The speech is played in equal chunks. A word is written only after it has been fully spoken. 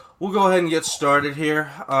We'll go ahead and get started here.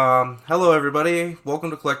 Hello, everybody.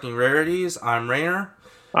 Welcome to Collecting Rarities. I'm Rainer.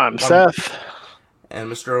 I'm Um, Seth.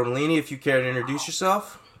 and Mr. Odolini, if you care to introduce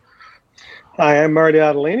yourself. Hi, I'm Marty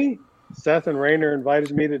Ottolini. Seth and Rainer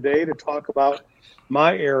invited me today to talk about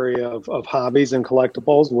my area of hobbies and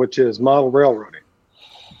collectibles, which is model railroading.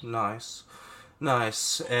 Nice,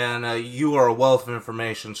 nice. And you are a wealth of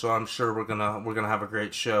information, so I'm sure we're gonna have a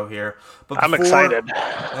great show here. But I'm excited.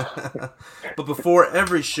 but before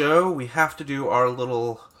every show, we have to do our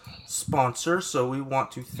little sponsor. So we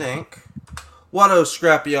want to thank Watto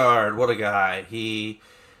Scrapyard. What a guy! He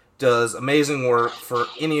does amazing work for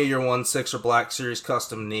any of your 1/6 or Black Series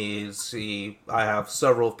custom needs. I have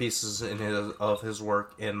several pieces of his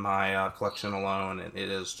work in my collection alone, and it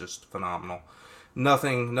is just phenomenal.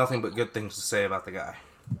 Nothing but good things to say about the guy.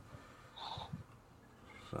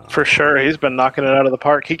 So. For sure, he's been knocking it out of the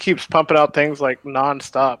park. He keeps pumping out things like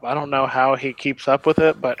nonstop. I don't know how he keeps up with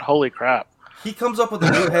it, but holy crap. He comes up with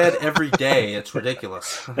a new head every day. It's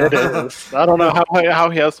ridiculous. It is. I don't know how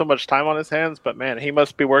he has so much time on his hands, but man, he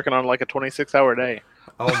must be working on like a 26-hour day.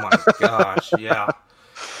 Oh my gosh, yeah.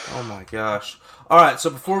 Oh my gosh. All right, so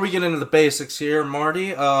before we get into the basics here, Marty,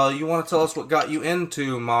 you want to tell us what got you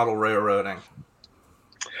into model railroading?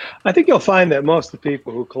 I think you'll find that most of the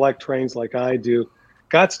people who collect trains like I do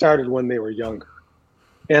got started when they were younger.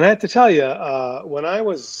 And I have to tell you, when I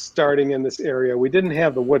was starting in this area, we didn't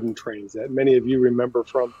have the wooden trains that many of you remember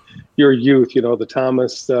from your youth, you know, the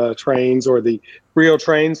Thomas trains or the Brio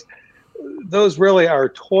trains. Those really are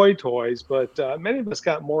toys, but many of us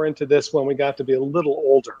got more into this when we got to be a little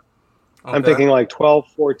older. Okay. I'm thinking like 12,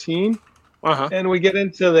 14, and we get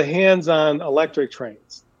into the hands-on electric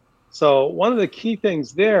trains. So one of the key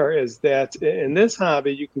things there is that in this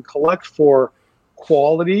hobby, you can collect for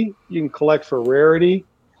quality, you can collect for rarity,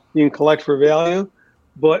 you can collect for value,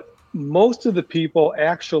 but most of the people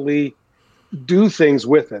actually do things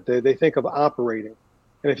with it. They think of operating.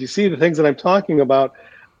 And if you see the things that I'm talking about,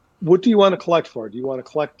 what do you want to collect for? Do you want to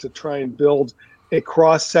collect to try and build a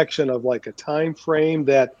cross section of like a time frame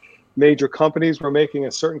that major companies were making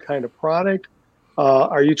a certain kind of product?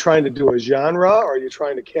 Are you trying to do a genre? Or are you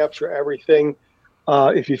trying to capture everything?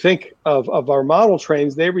 If you think of our model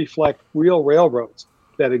trains, they reflect real railroads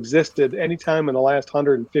that existed anytime in the last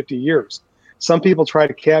 150 years. Some people try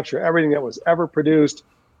to capture everything that was ever produced,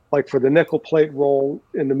 like for the nickel plate roll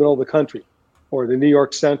in the middle of the country, or the New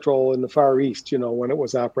York Central in the Far East, you know, when it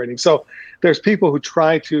was operating. So there's people who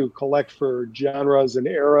try to collect for genres and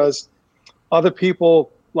eras. Other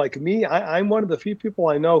people, like me, I'm one of the few people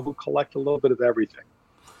I know who collect a little bit of everything.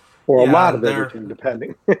 Or a lot of everything,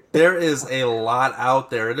 depending. There is a lot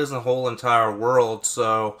out there. It isn't a whole entire world.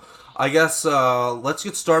 So I guess let's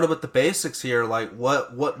get started with the basics here. Like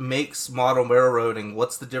what makes model railroading?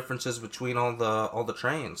 What's the differences between all the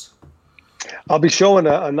trains? I'll be showing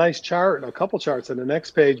a nice chart, a couple charts on the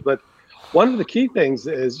next page. But one of the key things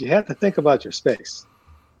is you have to think about your space.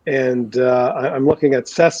 And I'm looking at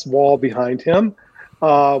Seth's wall behind him.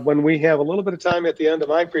 When we have a little bit of time at the end of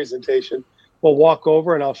my presentation, we'll walk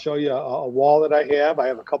over and I'll show you a wall that I have. I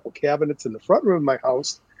have a couple cabinets in the front room of my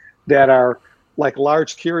house that are like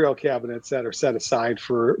large curio cabinets that are set aside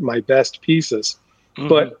for my best pieces. Mm-hmm.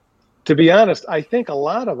 But to be honest, I think a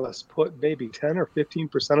lot of us put maybe 10 or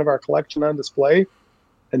 15% of our collection on display.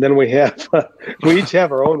 And then we each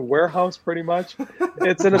have our own warehouse pretty much.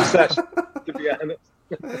 It's an obsession, to be honest.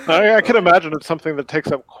 I can imagine it's something that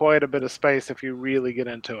takes up quite a bit of space if you really get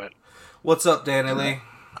into it. What's up, Danny Lee?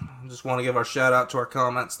 Just want to give our shout out to our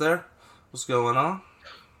comments there. What's going on?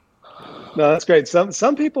 No, that's great.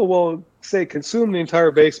 Some people will say consume the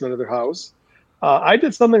entire basement of their house. I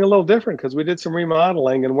did something a little different because we did some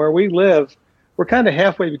remodeling, and where we live, we're kind of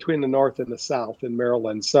halfway between the north and the south in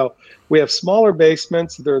Maryland. So we have smaller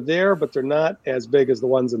basements. They're there, but they're not as big as the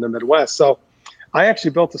ones in the Midwest. So I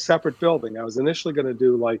actually built a separate building. I was initially going to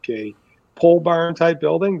do like a pole barn type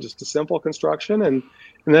building, just a simple construction, and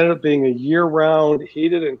it ended up being a year-round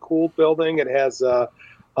heated and cooled building. It has a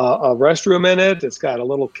restroom in it. It's got a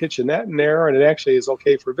little kitchenette in there, and it actually is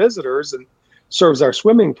okay for visitors and serves our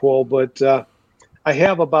swimming pool. But I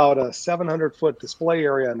have about a 700-foot display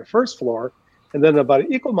area on the first floor, and then about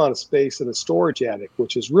an equal amount of space in a storage attic,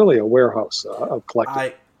 which is really a warehouse of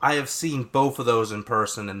collecting. I have seen both of those in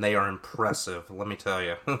person, and they are impressive, let me tell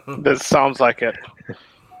you. This sounds like it.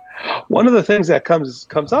 One of the things that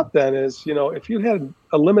comes up then is, you know, if you had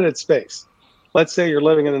a limited space, let's say you're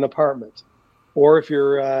living in an apartment, or if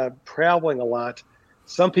you're traveling a lot,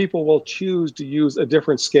 some people will choose to use a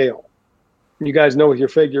different scale. You guys know with your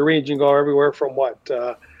figurines, you can go everywhere from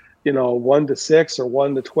 1-6 or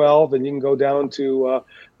 1-12, and you can go down to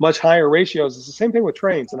much higher ratios. It's the same thing with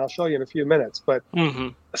trains, and I'll show you in a few minutes. But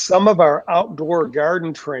some of our outdoor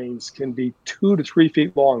garden trains can be 2 to 3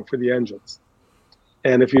 feet long for the engines.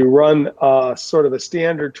 And if you run sort of a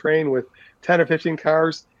standard train with 10 or 15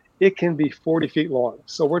 cars, it can be 40 feet long.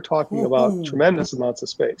 So we're talking about tremendous amounts of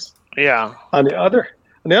space. Yeah. On the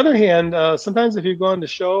other hand, sometimes if you go into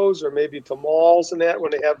shows or maybe to malls and that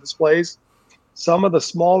when they have displays, some of the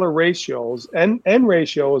smaller ratios, end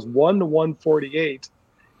ratio is 1 to 148,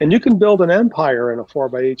 and you can build an empire in a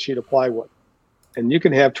 4x8 sheet of plywood. And you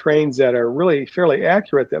can have trains that are really fairly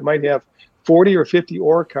accurate that might have 40 or 50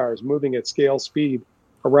 ore cars moving at scale speed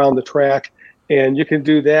around the track, and you can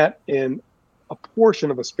do that in a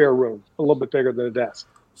portion of a spare room, a little bit bigger than a desk.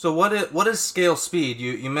 So what is scale speed?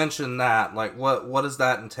 You mentioned that. Like what does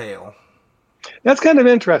that entail? That's kind of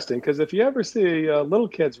interesting because if you ever see little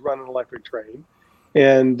kids run an electric train,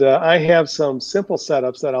 and I have some simple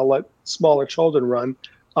setups that I'll let smaller children run.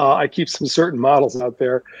 I keep some certain models out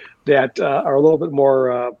there that are a little bit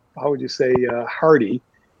more, hardy.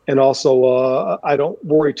 And also, I don't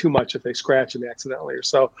worry too much if they scratch them accidentally or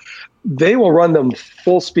so. They will run them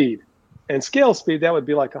full speed. And scale speed, that would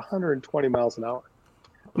be like 120 miles an hour.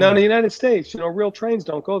 Now, in the United States, real trains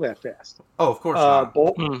don't go that fast. Oh, of course not.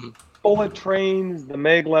 Bullet trains, the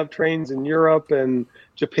maglev trains in Europe and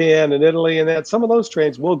Japan and Italy and that, some of those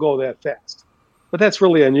trains will go that fast. But that's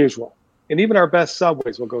really unusual. And even our best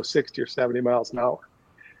subways will go 60 or 70 miles an hour.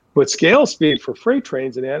 But scale speed for freight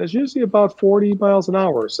trains and that is usually about 40 miles an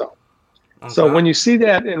hour or so. Okay. So when you see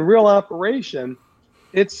that in real operation,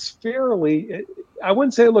 it's fairly, I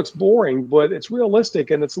wouldn't say it looks boring, but it's realistic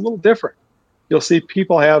and it's a little different. You'll see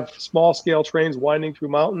people have small scale trains winding through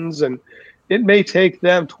mountains, and it may take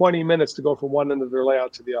them 20 minutes to go from one end of their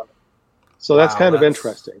layout to the other. So that's kind of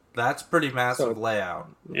interesting. That's pretty massive layout.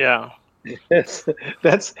 Yeah.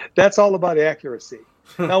 That's all about accuracy.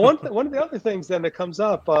 Now, one of the other things then that comes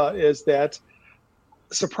up is that,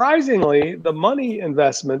 surprisingly, the money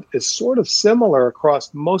investment is sort of similar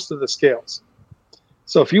across most of the scales.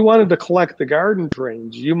 So if you wanted to collect the garden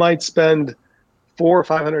trains, you might spend $400 or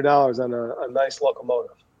 $500 on a nice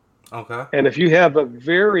locomotive. Okay. And if you have a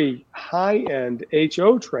very high-end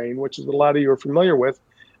HO train, which is what a lot of you are familiar with,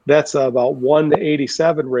 that's about 1 to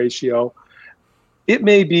 87 ratio. It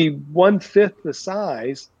may be 1/5 the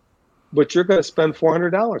size, but you're going to spend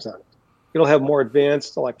 $400 on it. It'll have more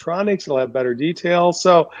advanced electronics. It'll have better details.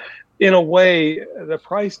 So in a way, the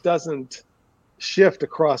price doesn't shift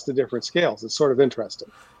across the different scales. It's sort of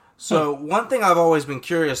interesting. So one thing I've always been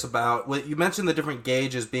curious about, you mentioned the different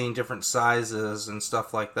gauges being different sizes and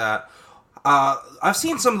stuff like that. I've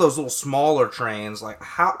seen some of those little smaller trains. Like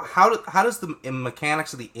how does the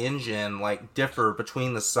mechanics of the engine differ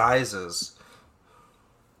between the sizes?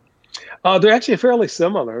 They're actually fairly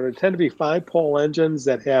similar. They tend to be 5-pole engines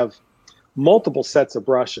that have multiple sets of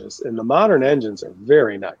brushes, and the modern engines are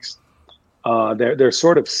very nice. They're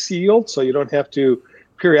sort of sealed, so you don't have to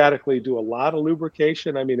periodically do a lot of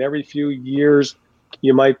lubrication. I mean, every few years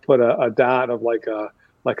you might put a dot of like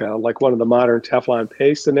one of the modern Teflon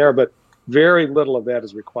paste in there, but very little of that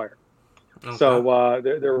is required. Okay. So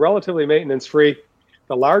they're relatively maintenance free.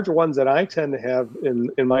 The larger ones that I tend to have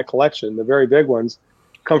in my collection, the very big ones,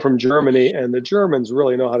 come from Germany, and the Germans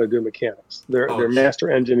really know how to do mechanics. They're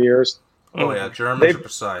master engineers. Oh yeah, Germans are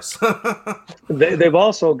precise. They've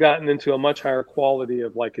also gotten into a much higher quality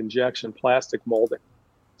of injection plastic molding.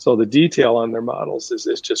 So the detail on their models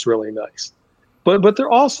is just really nice. But they're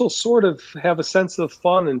also sort of have a sense of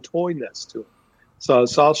fun and toyness to them. So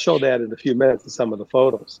I'll show that in a few minutes in some of the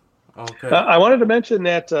photos. Okay. I wanted to mention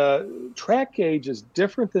that track gauge is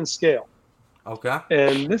different than scale. Okay.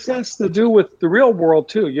 And this has to do with the real world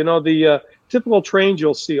too. The typical trains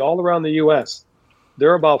you'll see all around the U.S.,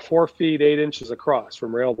 they're about 4 feet 8 inches across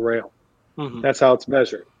from rail to rail. Mm-hmm. That's how it's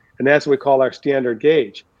measured. And that's what we call our standard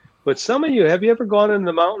gauge. But some of you, have you ever gone into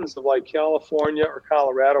the mountains of California or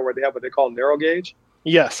Colorado where they have what they call narrow gauge?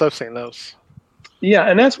 Yes, I've seen those. Yeah,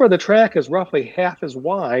 and that's where the track is roughly half as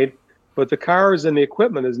wide, but the cars and the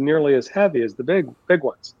equipment is nearly as heavy as the big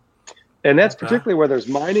ones. And that's particularly where there's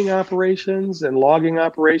mining operations and logging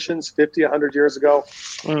operations 50, 100 years ago.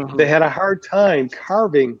 Mm-hmm. They had a hard time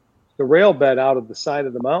carving the rail bed out of the side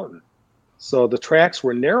of the mountain. So the tracks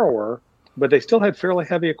were narrower, but they still had fairly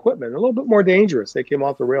heavy equipment, a little bit more dangerous. They came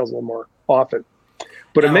off the rails a little more often.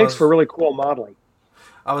 But it makes for really cool modeling.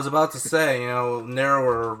 I was about to say,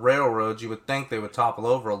 narrower railroads, you would think they would topple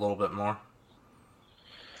over a little bit more.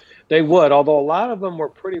 They would, although a lot of them were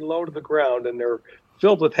pretty low to the ground, and they're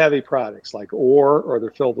filled with heavy products like ore, or they're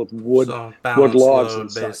filled with wood, So wood balance logs load,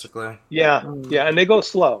 and such. basically. Yeah, yeah, and they go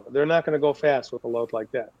slow. They're not going to go fast with a load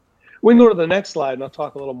like that. We can go to the next slide, and I'll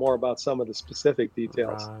talk a little more about some of the specific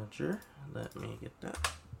details. Roger. Let me get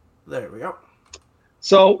that. There we go.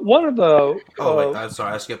 So one of the Oh, wait. I'm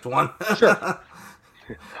sorry. I skipped one. Sure.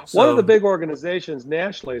 One of the big organizations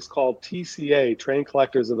nationally is called TCA, Train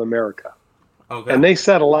Collectors of America. Okay. And they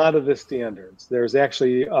set a lot of the standards. There's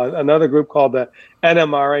actually another group called the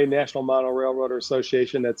NMRA, National Model Railroader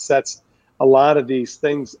Association, that sets a lot of these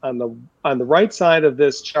things. On the right side of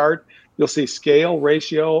this chart, you'll see scale,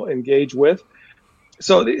 ratio, and gauge width.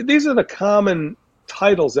 So these are the common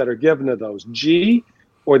titles that are given to those. G,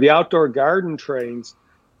 or the outdoor garden trains,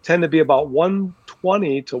 tend to be about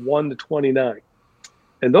 120 to 1 to 29.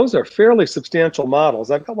 And those are fairly substantial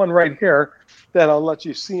models. I've got one right here that I'll let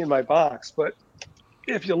you see in my box. But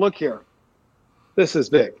if you look here, this is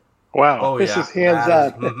big. Wow. Oh, This yeah. is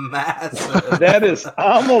hands-on. That is massive. That is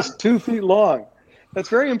almost 2 feet long. That's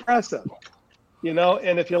very impressive. You know,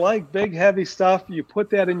 and if you like big, heavy stuff, you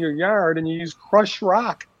put that in your yard and you use crushed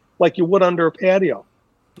rock like you would under a patio.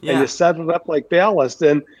 And Yeah. you set it up like ballast.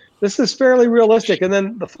 And this is fairly realistic. And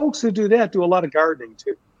then the folks who do that do a lot of gardening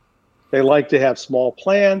too. They like to have small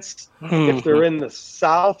plants. If they're in the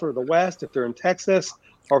South or the West, if they're in Texas,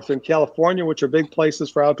 or if they're in California, which are big places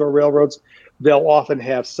for outdoor railroads, they'll often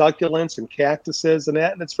have succulents and cactuses and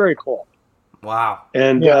that, and it's very cool. Wow.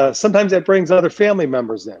 And sometimes that brings other family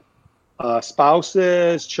members in.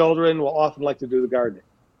 Spouses, children will often like to do the gardening.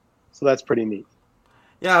 So that's pretty neat.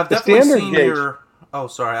 Yeah, I've The definitely standard seen gauge- your. Oh,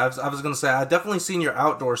 sorry. I was going to say I've definitely seen your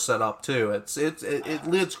outdoor setup too. It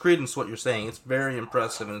leads credence to what you're saying. It's very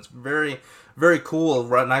impressive and it's very, very cool.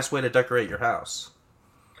 Nice way to decorate your house.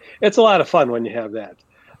 It's a lot of fun when you have that.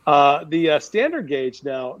 The standard gauge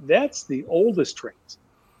now, that's the oldest trains.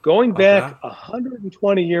 Going back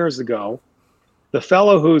 120 years ago, the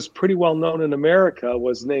fellow who's pretty well known in America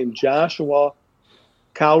was named Joshua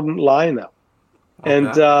Cowden Lionel.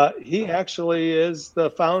 And he actually is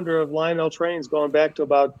the founder of Lionel Trains going back to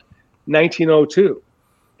about 1902.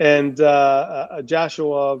 And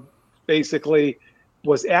Joshua basically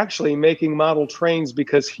was actually making model trains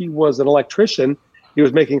because he was an electrician. He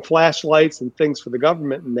was making flashlights and things for the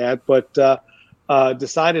government and that, but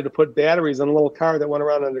decided to put batteries on a little car that went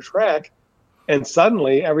around on the track. And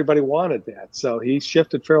suddenly everybody wanted that. So he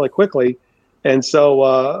shifted fairly quickly. And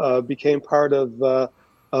so became part of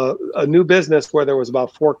a new business where there was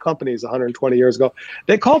about 4 companies 120 years ago.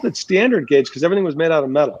 They called it standard gauge because everything was made out of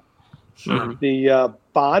metal. Sure. The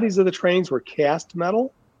bodies of the trains were cast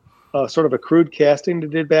metal, sort of a crude casting they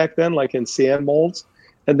did back then, like in sand molds.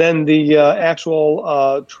 And then the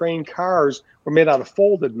actual train cars were made out of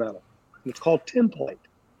folded metal. It's called tin plate.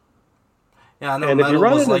 Yeah, I know And if you metal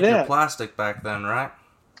run was into like your that- plastic back then, right?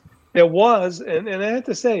 It was, and I have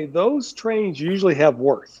to say, those trains usually have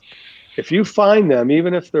worth. If you find them,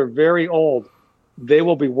 even if they're very old, they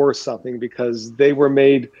will be worth something because they were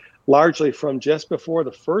made largely from just before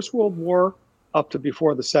the First World War up to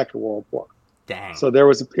before the Second World War. Dang. So there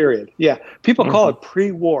was a period. Yeah, people call it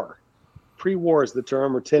pre-war. Pre-war is the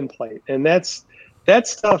term, or tin plate, and that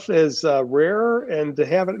stuff is rare, and to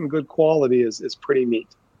have it in good quality is pretty neat.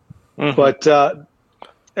 But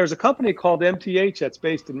there's a company called MTH that's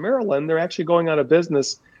based in Maryland. They're actually going out of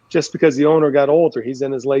business just because the owner got older. He's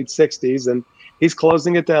in his late 60s, and he's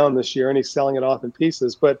closing it down this year, and he's selling it off in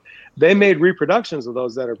pieces. But they made reproductions of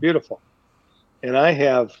those that are beautiful, and I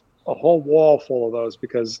have a whole wall full of those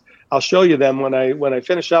because I'll show you them when I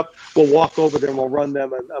finish up. We'll walk over there and we'll run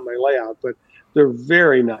them on my layout. But they're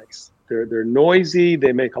very nice. They're noisy.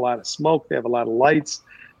 They make a lot of smoke. They have a lot of lights.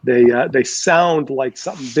 They sound like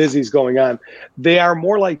something busy's going on. They are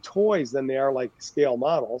more like toys than they are like scale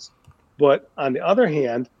models. But on the other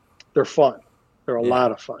hand, they're fun. They're a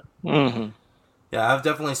lot of fun. Yeah, I've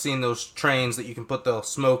definitely seen those trains that you can put the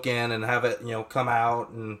smoke in and have it, come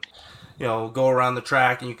out and, go around the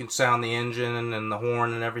track and you can sound the engine and the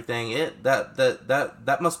horn and everything.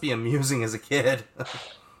 That must be amusing as a kid.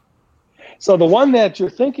 So the one that you're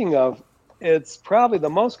thinking of, it's probably the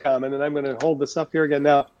most common, and I'm going to hold this up here again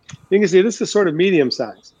now. You can see this is sort of medium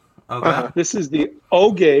size. Okay. This is the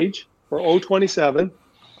O gauge, or O27.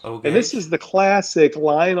 Okay. And this is the classic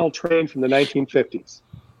Lionel train from the 1950s.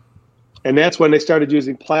 And that's when they started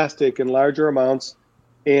using plastic in larger amounts.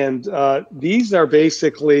 And these are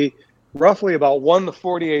basically roughly about 1 to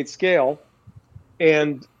 48 scale.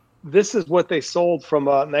 And this is what they sold from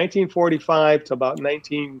 1945 to about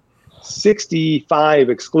 1965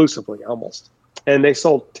 exclusively, almost. And they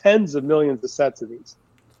sold tens of millions of sets of these.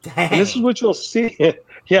 Dang. And this is what you'll see.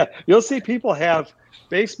 Yeah, you'll see people have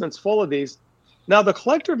basements full of these. Now, the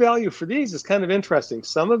collector value for these is kind of interesting.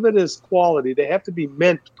 Some of it is quality. They have to be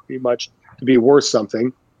mint pretty much to be worth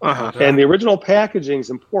something. Uh-huh. And the original packaging is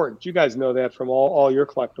important. You guys know that from all your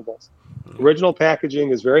collectibles. Original packaging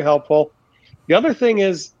is very helpful. The other thing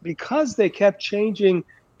is, because they kept changing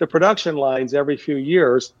the production lines every few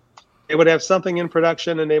years, they would have something in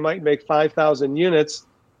production and they might make 5,000 units,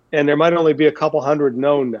 and there might only be a couple hundred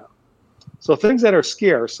known now. So things that are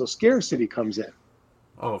scarce, so scarcity comes in.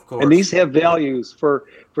 Oh, of course. And these have values for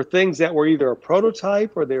things that were either a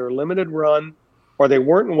prototype or they were limited run or they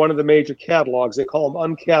weren't in one of the major catalogs. They call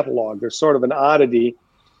them uncatalogued. They're sort of an oddity.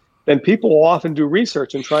 Then people will often do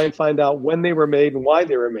research and try and find out when they were made and why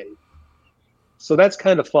they were made. So that's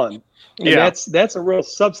kind of fun. And that's a real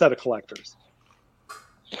subset of collectors.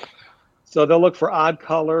 So they'll look for odd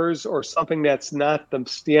colors or something that's not the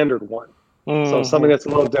standard one. So something that's a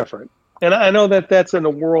little different. And I know that that's in the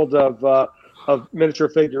world of miniature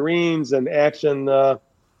figurines and action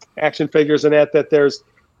figures and that there's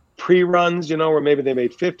pre-runs, where maybe they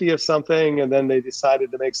made 50 of something and then they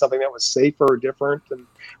decided to make something that was safer or different and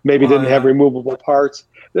maybe didn't have removable parts.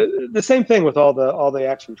 The same thing with all the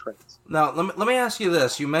action trains. Now, let me ask you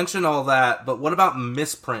this. You mentioned all that, but what about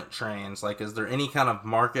misprint trains? Like, is there any kind of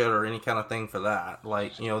market or any kind of thing for that?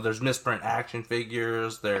 Like, there's misprint action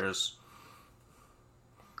figures, there's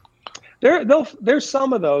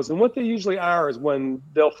some of those, and what they usually are is when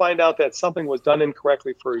they'll find out that something was done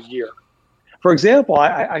incorrectly for a year. For example,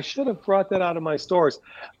 I should have brought that out of my stores.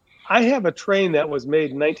 I have a train that was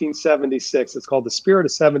made in 1976. It's called the Spirit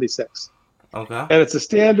of 76. Okay. And it's a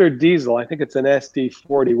standard diesel. I think it's an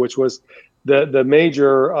SD40, which was the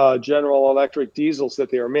major General Electric diesels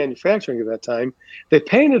that they were manufacturing at that time. They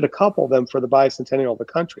painted a couple of them for the bicentennial of the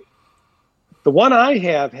country. The one I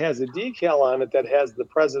have has a decal on it that has the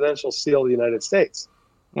presidential seal of the United States.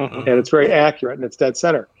 And it's very accurate, and it's dead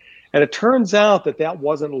center. And it turns out that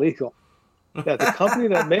wasn't legal. That the company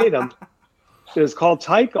that made them is called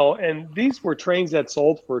Tyco, and these were trains that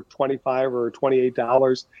sold for $25 or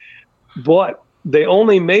 $28. But they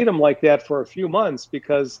only made them like that for a few months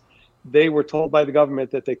because they were told by the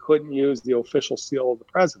government that they couldn't use the official seal of the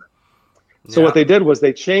president. So what they did was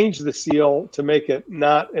they changed the seal to make it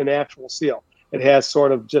not an actual seal. It has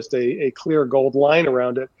sort of just a clear gold line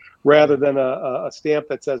around it rather than a stamp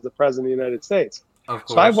that says the President of the United States. Of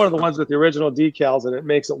course. So I have one of the ones with the original decals, and it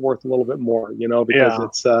makes it worth a little bit more,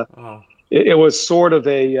 because it was sort of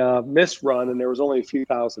a misrun, and there was only a few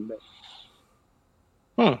thousand made.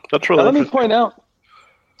 That's really Let me point out,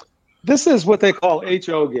 this is what they call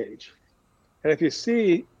HO gauge. And if you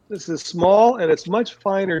see, this is small, and it's much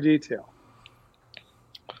finer detail.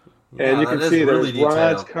 And you can see there's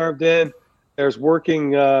rods carved in. There's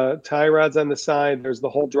working tie rods on the side. There's the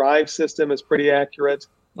whole drive system is pretty accurate.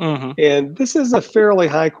 And this is a fairly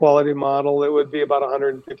high quality model. It would be about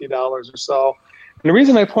 $150 or so. And the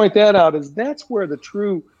reason I point that out is that's where the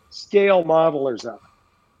true scale modelers are.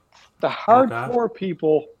 The hardcore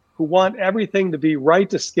people who want everything to be right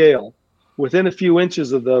to scale within a few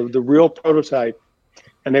inches of the real prototype,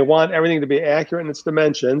 and they want everything to be accurate in its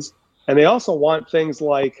dimensions, and they also want things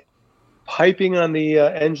like piping on the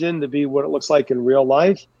engine to be what it looks like in real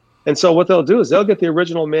life. And so what they'll do is they'll get the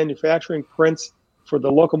original manufacturing prints for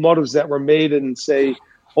the locomotives that were made in, say,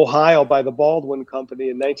 Ohio by the Baldwin Company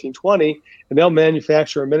in 1920, and they'll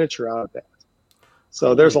manufacture a miniature out of that.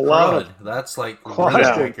 So there's a lot of that's like really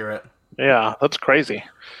accurate. Yeah, that's crazy.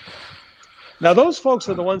 Now those folks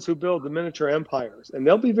are the ones who build the miniature empires, and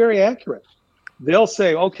they'll be very accurate. They'll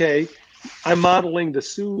say, okay, I'm modeling the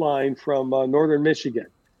Sioux line from northern Michigan,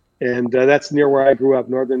 and that's near where I grew up,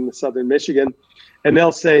 northern and southern Michigan. And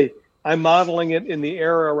they'll say, I'm modeling it in the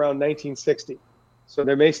era around 1960. So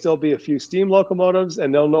there may still be a few steam locomotives,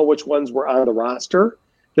 and they'll know which ones were on the roster.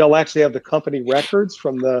 They'll actually have the company records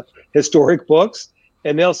from the historic books,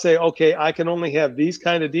 and they'll say, okay, I can only have these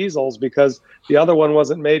kind of diesels because the other one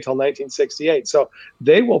wasn't made till 1968. So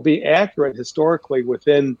they will be accurate historically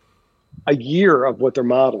within a year of what they're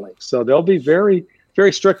modeling. So they'll be very,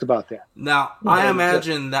 very strict about that. Now, I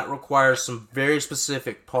imagine that requires some very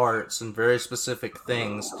specific parts and very specific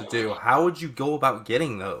things to do. How would you go about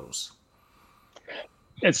getting those?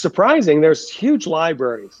 It's surprising. There's huge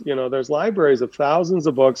libraries. There's libraries of thousands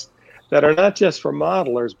of books that are not just for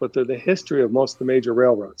modelers, but they're the history of most of the major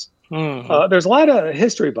railroads. There's a lot of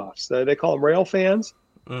history buffs. They call them rail fans.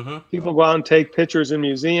 People go out and take pictures in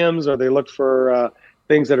museums, or they look for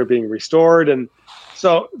things that are being restored. And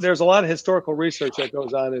so there's a lot of historical research that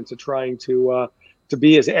goes on into trying to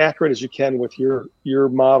be as accurate as you can with your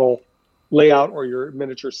model layout or your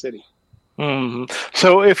miniature city.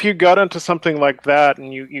 So if you got into something like that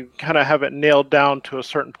and you kind of have it nailed down to a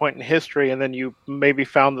certain point in history, and then you maybe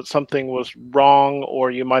found that something was wrong or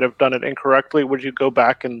you might have done it incorrectly, would you go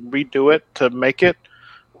back and redo it to make it?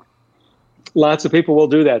 Lots of people will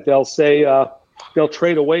do that. They'll say they'll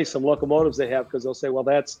trade away some locomotives they have because they'll say, well,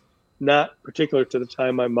 that's not particular to the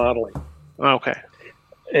time I'm modeling. Okay.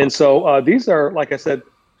 And so these are, like I said,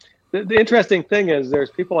 the interesting thing is there's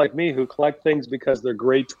people like me who collect things because they're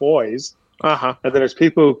great toys. And then there's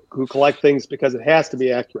people who collect things because it has to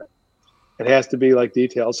be accurate. It has to be like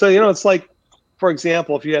detailed. So, it's like, for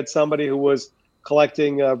example, if you had somebody who was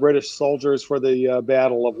collecting British soldiers for the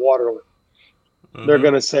Battle of Waterloo, they're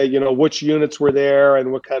going to say, which units were there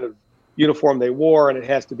and what kind of uniform they wore, and it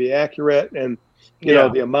has to be accurate. And,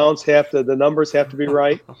 the amounts the numbers have to be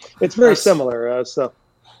right. It's very similar. So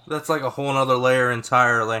that's like a whole nother layer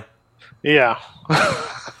entirely. Yeah.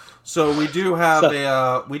 So we do have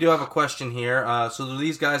a question here. So do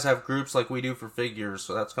these guys have groups like we do for figures?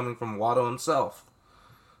 So that's coming from Watto himself.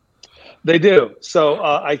 They do. So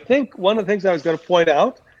I think one of the things I was going to point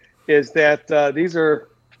out is that these are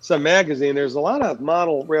some magazines. There's a lot of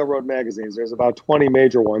model railroad magazines. There's about 20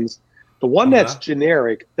 major ones. The one that's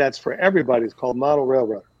generic, that's for everybody, is called Model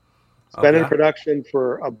Railroad. It's been in production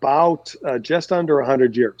for about just under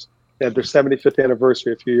 100 years. They had their 75th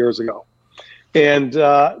anniversary a few years ago. And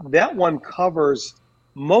that one covers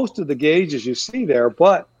most of the gauges you see there,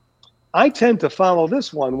 but I tend to follow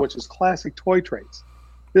this one, which is classic toy trains.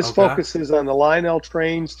 This focuses on the Lionel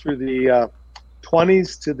trains through the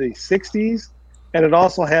 20s to the 60s, and it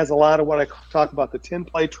also has a lot of what I talk about, the tin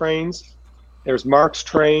plate trains. There's Marx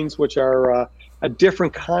trains, which are a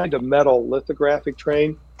different kind of metal lithographic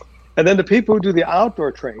train. And then the people who do the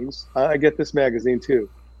outdoor trains, I get this magazine too,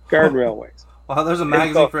 Garden Railways. Well, there's a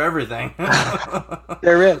magazine for everything.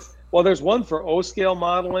 There is. Well, there's one for O-scale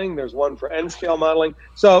modeling. There's one for N-scale modeling.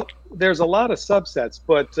 So there's a lot of subsets.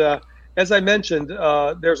 But as I mentioned,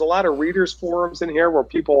 there's a lot of readers' forums in here where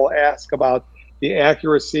people ask about the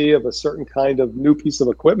accuracy of a certain kind of new piece of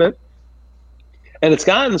equipment. And it's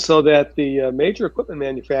gotten so that the major equipment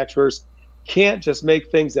manufacturers can't just make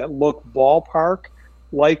things that look ballpark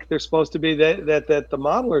like they're supposed to be, that the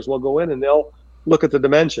modelers will go in and they'll look at the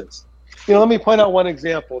dimensions. Let me point out one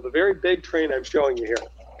example. The very big train I'm showing you here.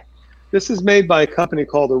 This is made by a company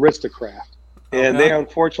called Aristocrat, and they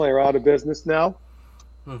unfortunately are out of business now.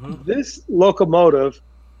 This locomotive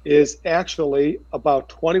is actually about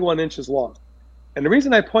 21 inches long. And the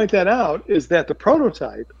reason I point that out is that the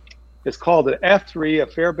prototype is called an F3, a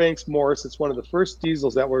Fairbanks Morse. It's one of the first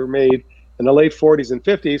diesels that were made in the late 40s and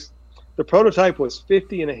 50s. The prototype was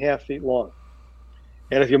 50 and a half feet long.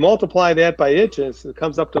 And if you multiply that by inches, it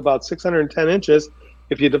comes up to about 610 inches.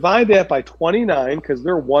 If you divide that by 29, because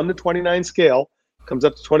they're 1 to 29 scale, it comes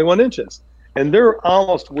up to 21 inches. And they're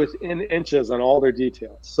almost within inches on all their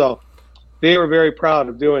details. So they were very proud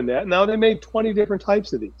of doing that. Now, they made 20 different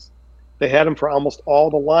types of these. They had them for almost all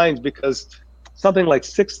the lines because something like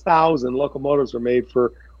 6,000 locomotives were made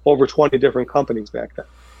for over 20 different companies back then.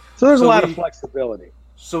 So there's a lot of flexibility.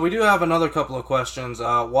 So we do have another couple of questions.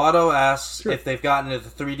 Watto asks if they've gotten into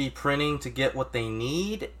 3D printing to get what they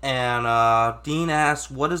need. And Dean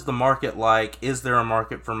asks, what is the market like? Is there a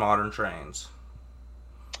market for modern trains?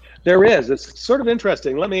 There is. It's sort of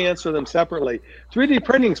interesting. Let me answer them separately. 3D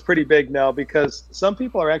printing is pretty big now because some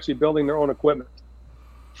people are actually building their own equipment.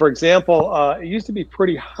 For example, it used to be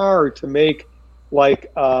pretty hard to make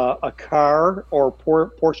like a car or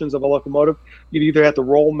portions of a locomotive. You'd either have to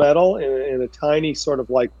roll metal in a tiny sort of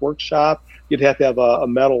like workshop. You'd have to have a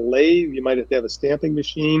metal lathe. You might have to have a stamping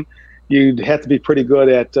machine. You'd have to be pretty good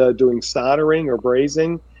at doing soldering or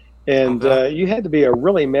brazing. And you had to be a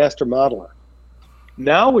really master modeler.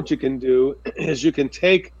 Now what you can do is you can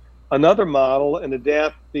take another model and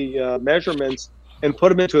adapt the measurements and put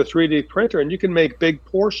them into a 3D printer, and you can make big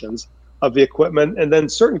portions of the equipment, and then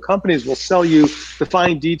certain companies will sell you the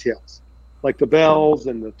fine details, like the bells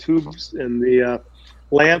and the tubes and the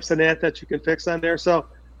lamps and that you can fix on there. So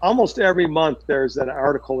almost every month there's an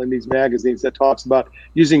article in these magazines that talks about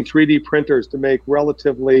using 3D printers to make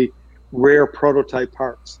relatively rare prototype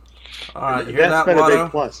parts. All right, you hear that, been Watto? A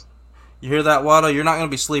big plus. You hear that, Watto? You're not going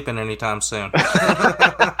to be sleeping anytime soon.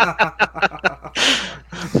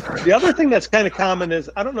 The other thing that's kind of common is,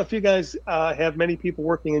 I don't know if you guys have many people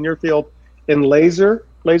working in your field in laser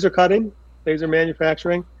cutting, laser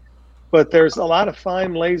manufacturing, but there's a lot of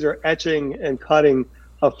fine laser etching and cutting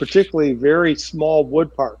of particularly very small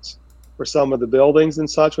wood parts for some of the buildings and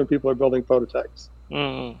such when people are building prototypes.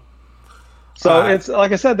 So it's,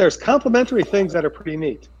 like I said, there's complementary things that are pretty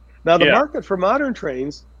neat. Now, the market for modern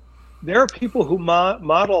trains there are people who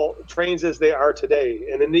model trains as they are today.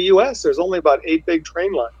 And in the U.S., there's only about 8 big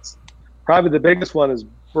train lines. Probably the biggest one is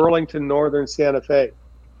Burlington Northern Santa Fe.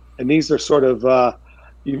 And these are sort of,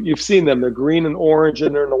 you've seen them. They're green and orange,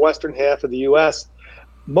 and they're in the western half of the U.S.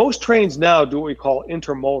 Most trains now do what we call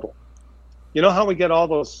intermodal. You know how we get all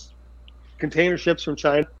those container ships from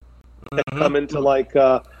China that come into like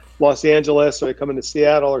Los Angeles, or they come into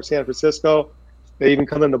Seattle or San Francisco? They even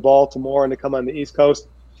come into Baltimore, and they come on the East Coast.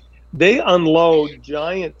 They unload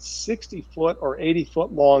giant 60-foot or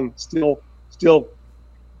 80-foot long steel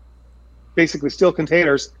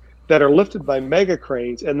containers that are lifted by mega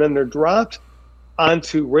cranes, and then they're dropped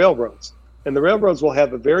onto railroads. And the railroads will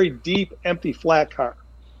have a very deep, empty flat car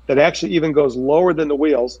that actually even goes lower than the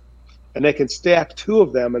wheels, and they can stack 2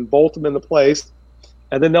 of them and bolt them into place.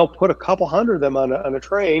 And then they'll put a couple hundred of them on a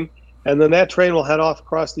train, and then that train will head off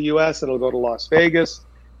across the U.S. and it'll go to Las Vegas.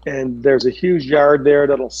 And there's a huge yard there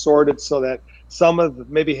that'll sort it so that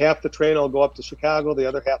maybe half the train will go up to Chicago, the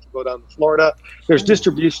other half will go down to Florida. There's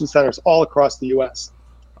distribution centers all across the U.S.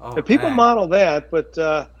 And people model that, but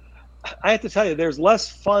I have to tell you, there's less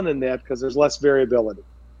fun in that because there's less variability.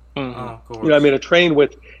 Mm-hmm. You know, I mean, a train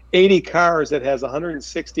with 80 cars that has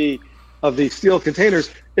 160 of these steel containers,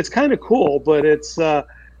 it's kind of cool, but it's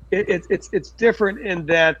different in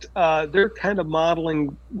that they're kind of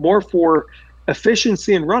modeling more for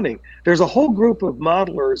efficiency and running. There's a whole group of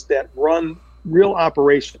modelers that run real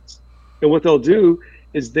operations, and what they'll do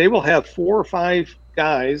is they will have 4 or 5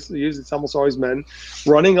 guys, usually it's almost always men,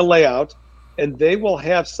 running a layout, and they will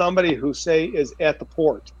have somebody who, say, is at the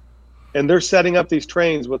port, and they're setting up these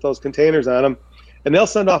trains with those containers on them, and they'll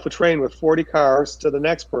send off a train with 40 cars to the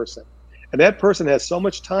next person, and that person has so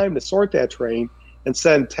much time to sort that train and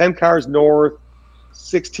send 10 cars north,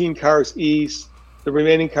 16 cars east, the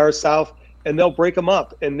remaining cars south, and they'll break them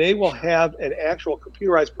up, and they will have an actual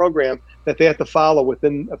computerized program that they have to follow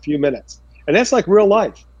within a few minutes. And that's like real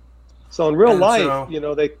life. So in real life, you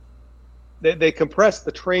know, they compress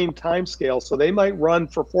the train time scale, so they might run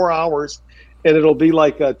for 4 hours, and it'll be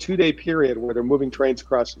like a 2-day period where they're moving trains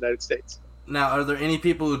across the United States. Now, are there any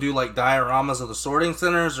people who do like dioramas of the sorting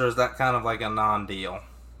centers, or is that kind of like a non-deal?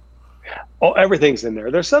 Oh, everything's in there.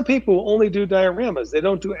 There's some people who only do dioramas. They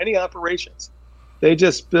don't do any operations. They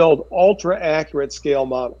just build ultra-accurate scale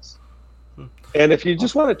models. And if you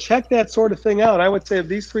just want to check that sort of thing out, I would say of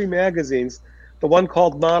these 3 magazines, the one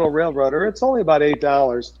called Model Railroader, it's only about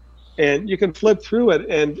 $8. And you can flip through it,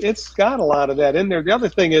 and it's got a lot of that in there. The other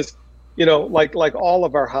thing is, you know, like all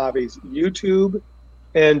of our hobbies, YouTube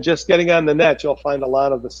and just getting on the net, you'll find a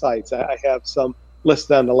lot of the sites. I have some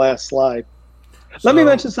listed on the last slide. Let me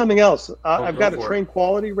mention something else. I've got a train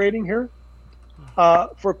quality rating here.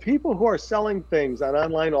 For people who are selling things on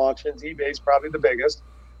online auctions, eBay's probably the biggest,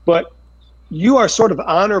 but you are sort of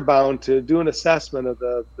honor bound to do an assessment of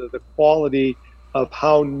the quality of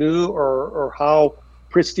how new or how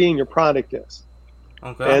pristine your product is.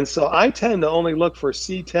 Okay. And so I tend to only look for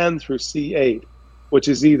C10 through C8, which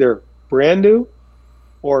is either brand new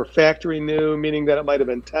or factory new, meaning that it might have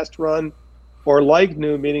been test run, or like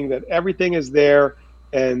new, meaning that everything is there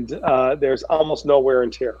and there's almost no wear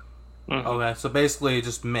and tear. Mm-hmm. Okay, so basically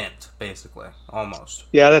just mint, basically, almost.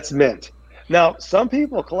 Yeah, that's mint. Now, some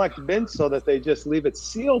people collect mint so that they just leave it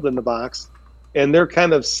sealed in the box, and they're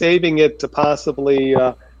kind of saving it to possibly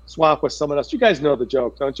swap with someone else. You guys know the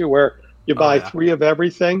joke, don't you, where you buy 3 of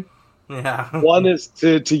everything? Yeah. One is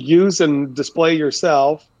to use and display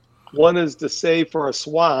yourself. One is to save for a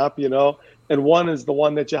swap, you know, and one is the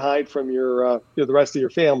one that you hide from your the rest of your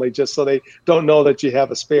family, just so they don't know that you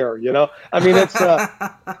have a spare, you know. I mean, it's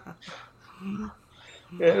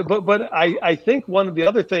but I think one of the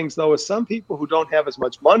other things, though, is some people who don't have as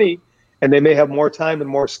much money and they may have more time and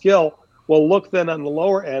more skill will look then on the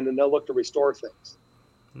lower end, and they'll look to restore things.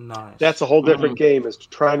 Nice. That's a whole different game, is to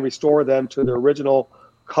try and restore them to their original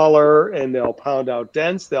color, and they'll pound out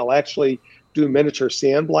dents. They'll actually do miniature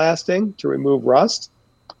sandblasting to remove rust,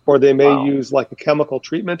 or they may use like a chemical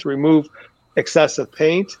treatment to remove excessive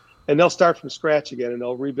paint, and they'll start from scratch again, and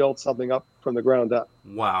they'll rebuild something up from the ground up.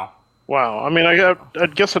 Wow. I mean, I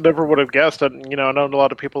guess I never would have guessed that. You know, I know a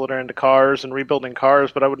lot of people that are into cars and rebuilding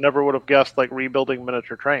cars, but I never would have guessed like rebuilding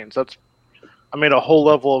miniature trains. That's, I mean, a whole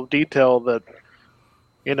level of detail that,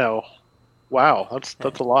 you know, wow, that's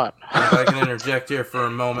a lot. If I can interject here for a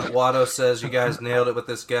moment, Watto says you guys nailed it with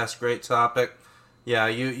this guest. Great topic. Yeah,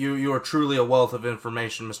 you are truly a wealth of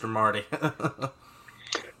information, Mr. Marty.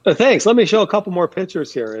 Thanks. Let me show a couple more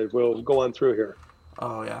pictures here, and we'll go on through here.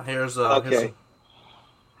 Oh yeah, here's okay.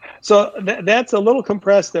 So that's a little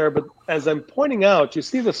compressed there, but as I'm pointing out, you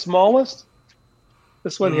see the smallest?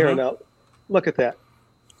 This one here now. Look at that.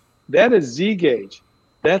 That is Z gauge.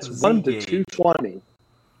 That's Z 1 to gauge. 220.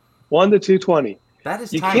 1 to 220. That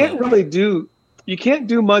is You tiny. can't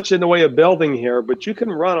do much in the way of building here, but you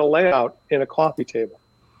can run a layout in a coffee table.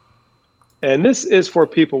 And this is for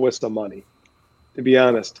people with some money, to be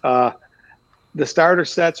honest. The starter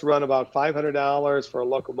sets run about $500 for a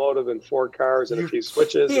locomotive and 4 cars and a few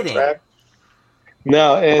switches and track.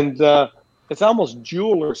 No, and it's almost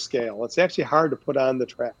jeweler scale. It's actually hard to put on the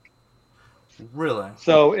track. Really?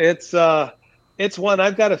 So it's one.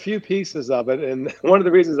 I've got a few pieces of it, and one of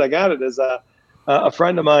the reasons I got it is a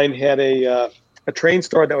friend of mine had a train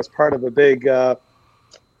store that was part of a big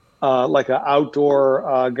like an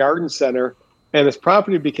outdoor garden center, and his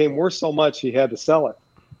property became worth so much he had to sell it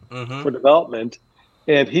for development,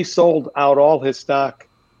 and he sold out all his stock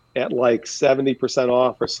at like 70%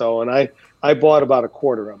 off or so, and I bought about a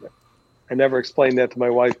quarter of it. I never explained that to my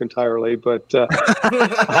wife entirely, but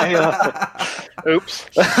Oops.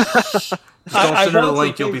 Don't send her the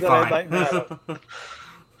link, you'll be fine.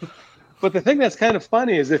 But the thing that's kind of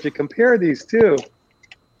funny is if you compare these two,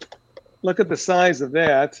 look at the size of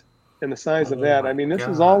that and the size of that. I mean, this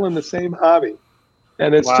is all in the same hobby,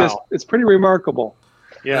 and it's it's pretty remarkable.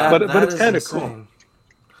 Yeah, but it's kind of cool.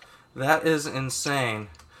 That is insane.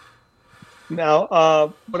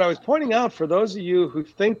 Now, what I was pointing out for those of you who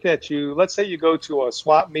think that let's say you go to a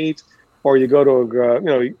swap meet or you go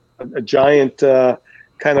to a giant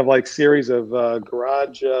kind of like series of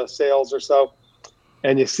garage sales or so,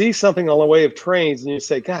 and you see something on the way of trains and you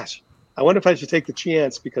say, gosh, I wonder if I should take the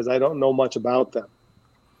chance because I don't know much about them.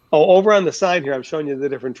 Oh, over on the side here, I'm showing you the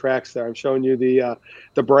different tracks there. I'm showing you the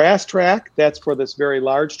brass track. That's for this very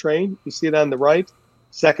large train. You see it on the right,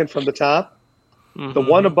 second from the top. The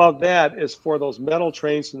one above that is for those metal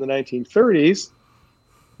trains from the 1930s.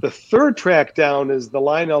 The third track down is the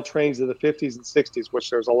Lionel trains of the 50s and 60s, which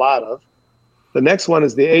there's a lot of. The next one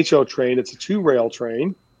is the HO train. It's a 2-rail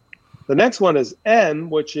train. The next one is N,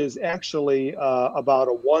 which is actually about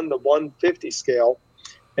a 1 to 150 scale.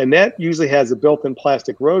 And that usually has a built-in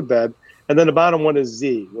plastic roadbed. And then the bottom one is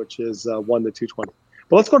Z, which is 1 to 220.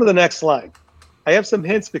 But let's go to the next slide. I have some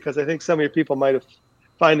hints because I think some of your people might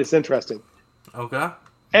find this interesting. Okay.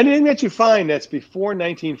 Anything that you find that's before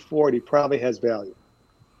 1940 probably has value.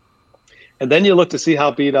 And then you look to see how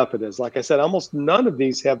beat up it is. Like I said, almost none of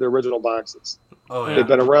these have the original boxes. Oh, yeah. They've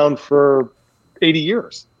been around for 80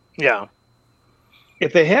 years. Yeah.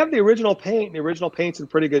 If they have the original paint, and the original paint's in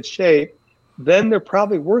pretty good shape, then they're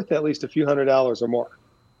probably worth at least a few $100s or more,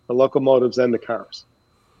 the locomotives and the cars.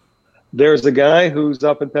 There's a guy who's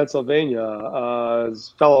up in Pennsylvania, a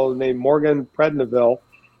fellow named Morgan Predneville,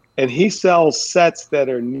 and he sells sets that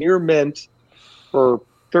are near mint for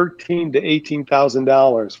 $13,000 to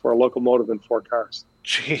 $18,000 for a locomotive and 4 cars.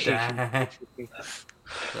 Jeez.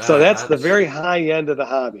 So that's the very high end of the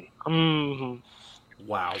hobby.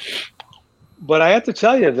 Wow. But I have to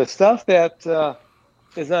tell you, the stuff that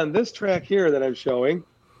is on this track here that I'm showing,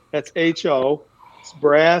 that's HO, it's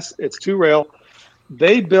brass, it's 2-rail.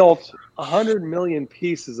 They built 100 million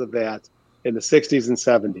pieces of that in the 60s and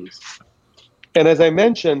 70s. And as I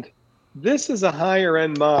mentioned, this is a higher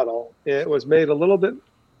end model. It was made a little bit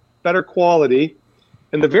better quality.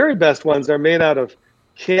 And the very best ones are made out of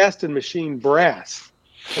cast and machined brass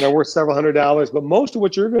and are worth several $100s. But most of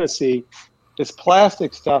what you're going to see is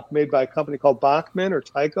plastic stuff made by a company called Bachmann or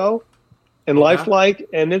Tyco and Lifelike,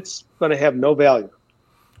 and it's going to have no value.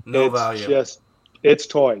 No it's value. It's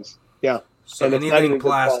toys. Yeah. So and anything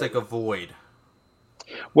plastic, avoid.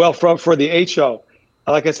 Well, for the HO,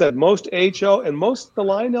 like I said, most HO and most of the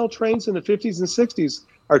Lionel trains in the 50s and 60s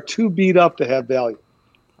are too beat up to have value.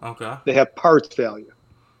 Okay. They have parts value.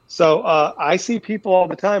 So I see people all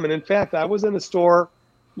the time. And in fact, I was in a store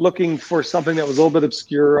looking for something that was a little bit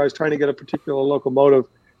obscure. I was trying to get a particular locomotive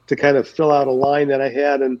to kind of fill out a line that I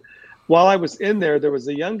had. And while I was in there, there was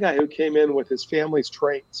a young guy who came in with his family's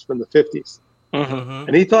trains from the 50s.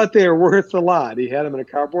 And he thought they were worth a lot. He had them in a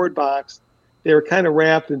cardboard box. They were kind of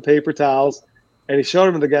wrapped in paper towels. And he showed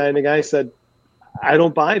them to the guy, and the guy said, I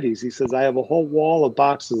don't buy these. He says, I have a whole wall of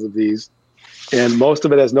boxes of these, and most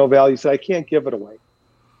of it has no value. He said, I can't give it away.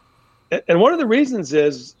 And one of the reasons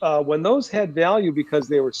is when those had value because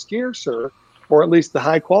they were scarcer, or at least the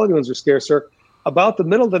high-quality ones were scarcer, about the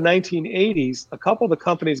middle of the 1980s, a couple of the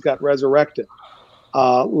companies got resurrected.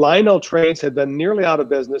 Lionel Trains had been nearly out of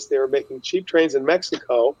business. They were making cheap trains in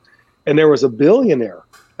Mexico, and there was a billionaire,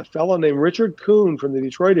 a fellow named Richard Kuhn from the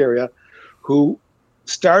Detroit area, who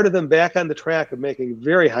started them back on the track of making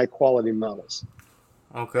very high-quality models.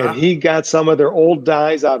 Okay. And he got some of their old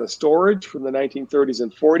dies out of storage from the 1930s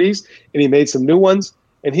and 40s, and he made some new ones.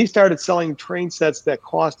 And he started selling train sets that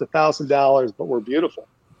cost $1,000 but were beautiful.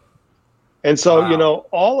 And so, Wow.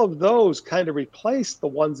 all of those kind of replace the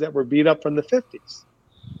ones that were beat up from the 50s.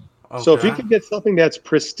 So if you Okay. can get something that's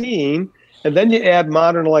pristine, and then you add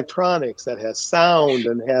modern electronics that has sound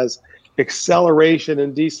and has acceleration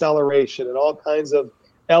and deceleration and all kinds of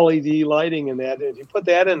LED lighting in that, and if you put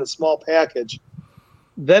that in a small package,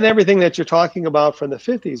 then everything that you're talking about from the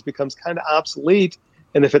 50s becomes kind of obsolete.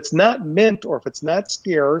 And if it's not mint, or if it's not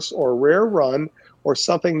scarce or rare run, or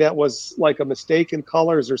something that was like a mistake in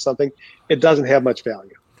colors or something, it doesn't have much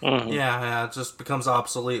value. Mhm. Yeah, it just becomes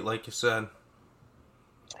obsolete, like you said.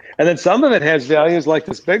 And then some of it has values, like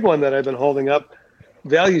this big one that I've been holding up,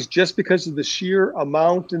 values just because of the sheer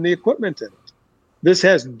amount and the equipment in it. This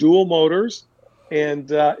has dual motors,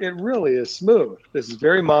 and it really is smooth. This is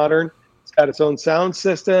very modern. It's got its own sound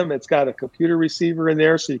system. It's got a computer receiver in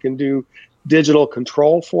there, so you can do digital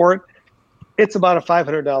control for it. It's about a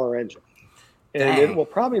 $500 engine. And it Dang. will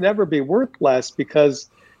probably never be worth less because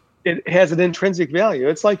it has an intrinsic value.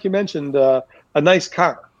 It's like you mentioned, a nice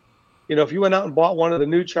car. If you went out and bought one of the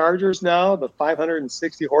new Chargers now, the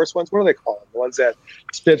 560 horse ones, what do they call them? The ones that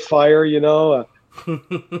spit fire,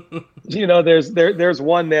 there's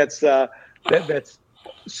one that's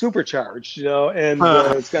supercharged, and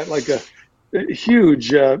it's got like a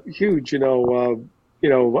huge,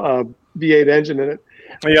 V8 engine in it.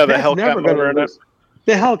 Yeah, the That's Hellcat never going motor to in it. lose.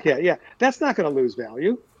 The Hellcat, yeah, that's not going to lose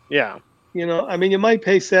value. Yeah. You might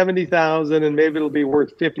pay 70,000, and maybe it'll be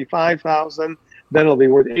worth 55,000. Then it'll be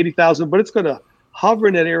worth 80,000, but it's going to hover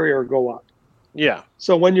in that area or go up. Yeah.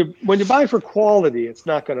 So when you buy for quality, it's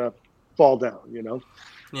not going to fall down.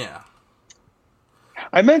 Yeah.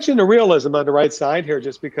 I mentioned the realism on the right side here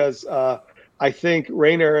just because I think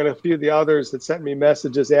Rainer and a few of the others had sent me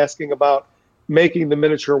messages asking about making the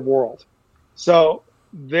miniature world. So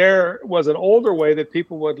there was an older way that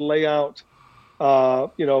people would lay out,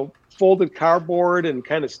 folded cardboard and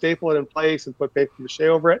kind of staple it in place and put paper mache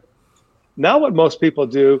over it. Now what most people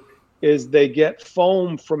do is they get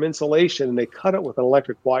foam from insulation and they cut it with an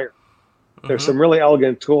electric wire. There's some really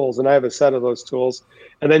elegant tools, and I have a set of those tools.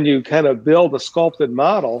 And then you kind of build a sculpted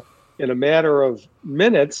model in a matter of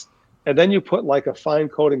minutes, and then you put like a fine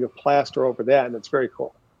coating of plaster over that, and it's very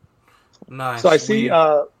cool. Nice. So I see.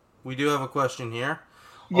 We do have a question here.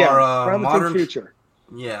 Yeah, Our promising modern future.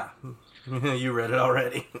 Yeah, you read it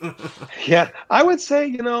already. Yeah, I would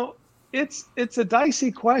say it's a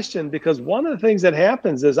dicey question because one of the things that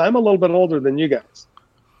happens is I'm a little bit older than you guys.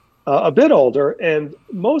 A bit older, and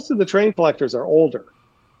most of the train collectors are older.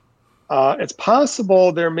 It's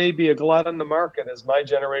possible there may be a glut on the market as my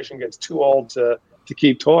generation gets too old to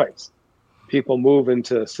keep toys. People move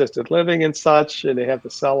into assisted living and such, and they have to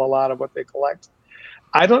sell a lot of what they collect.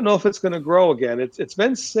 I don't know if it's going to grow again. It's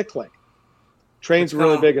been cyclic. Trains were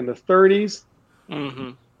really big in the 30s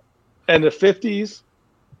and the 50s,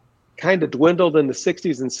 kind of dwindled in the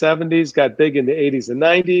 60s and 70s, got big in the 80s and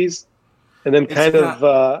 90s, and then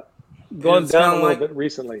gone down a little bit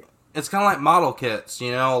recently. It's kind of like model kits,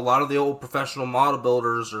 A lot of the old professional model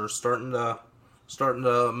builders are starting to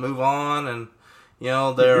move on, and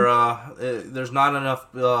there's not enough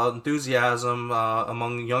enthusiasm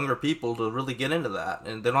among younger people to really get into that,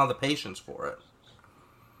 and they don't have the patience for it.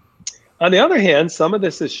 On the other hand, some of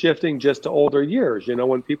this is shifting just to older years.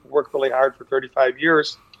 When people work really hard for 35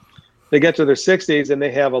 years, they get to their 60s and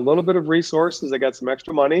they have a little bit of resources. They got some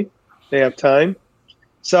extra money. They have time.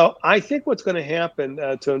 So I think what's going to happen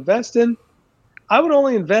to invest in, I would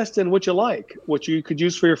only invest in what you like, what you could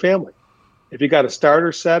use for your family. If you got a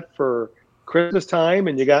starter set for Christmas time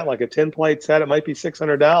and you got like a 10-plate set, it might be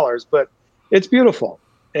 $600, but it's beautiful.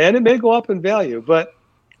 And it may go up in value. But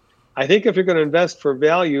I think if you're going to invest for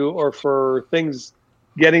value or for things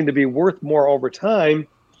getting to be worth more over time,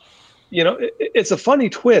 it's a funny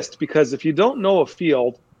twist because if you don't know a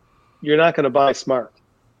field, you're not going to buy smart.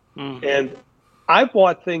 And I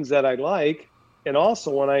bought things that I like. And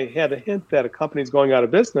also when I had a hint that a company's going out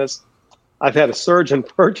of business, I've had a surge in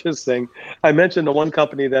purchasing. I mentioned the one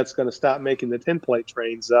company that's going to stop making the 10-plate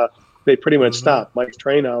trains. They pretty much stopped, Mike's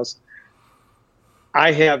Train House.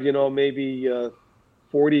 I have, maybe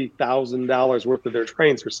 $40,000 worth of their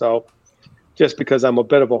trains or so, just because I'm a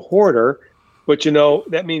bit of a hoarder. But,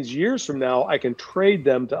 that means years from now, I can trade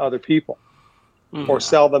them to other people or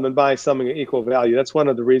sell them and buy something of equal value. That's one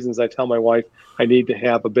of the reasons I tell my wife I need to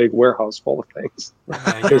have a big warehouse full of things.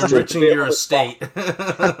 Yeah, you're enriching your estate.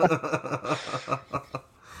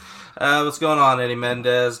 What's going on, Eddie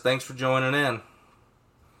Mendez? Thanks for joining in.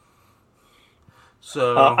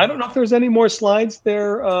 So I don't know if there's any more slides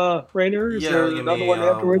there, Rainer. Is there another one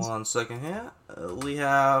afterwards? 1 second here. We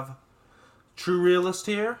have True Realist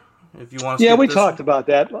here. If you want to we talked about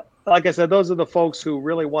that. like I said, those are the folks who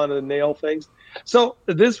really wanted to nail things. So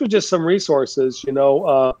this was just some resources, you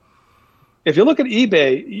know. If you look at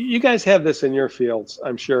eBay, you guys have this in your fields,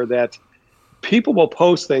 I'm sure, that people will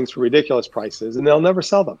post things for ridiculous prices and they'll never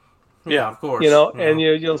sell them. Yeah, of course. You know, Yeah. and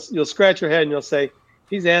you'll scratch your head and you'll say,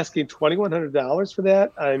 he's asking $2,100 for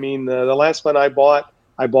that. I mean, the last one I bought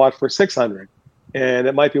for $600, and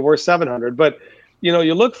it might be worth $700. But you know,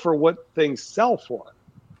 you look for what things sell for.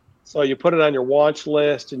 So you put it on your watch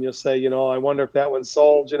list, and you'll say, you know, I wonder if that one's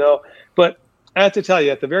sold. You know, but I have to tell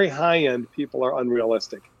you, at the very high end, people are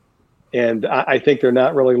unrealistic, and I think they're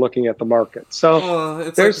not really looking at the market. So Well,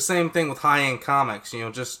 it's like the same thing with high-end comics. You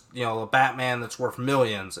know, just a Batman that's worth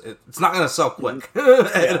millions. It's not going to sell quick,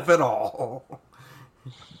 if at all.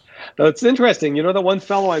 Now, it's interesting. You know, the one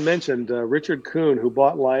fellow I mentioned, Richard Kuhn, who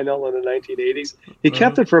bought Lionel in the 1980s, he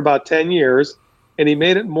kept it for about 10 years, and he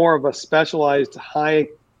made it more of a specialized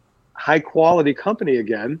high-quality company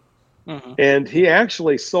again. Mm-hmm. And he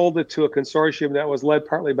actually sold it to a consortium that was led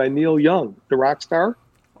partly by Neil Young, the rock star.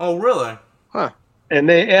 Oh, really? Huh. And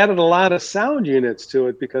they added a lot of sound units to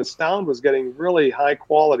it because sound was getting really high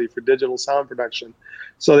quality for digital sound production.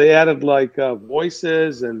 So they added like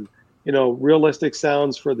voices and, you know, realistic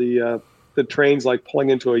sounds for the trains, like pulling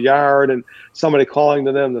into a yard and somebody calling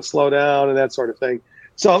to them to slow down and that sort of thing.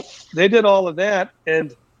 So they did all of that,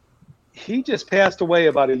 and he just passed away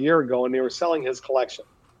about a year ago, and they were selling his collection.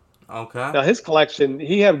 Okay. Now his collection,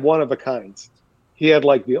 he had one of a kinds. He had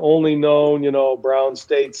like the only known, you know, Brown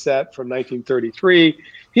State set from 1933.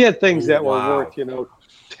 He had things that were worth, you know,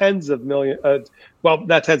 tens of millions. Well,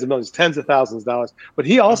 not tens of millions, tens of thousands of dollars. But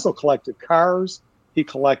he also collected cars. He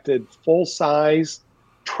collected full-size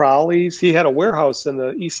trolleys. He had a warehouse in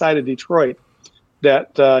the east side of Detroit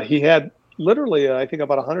that he had literally, I think,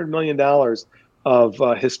 about $100 million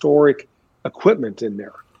of historic equipment in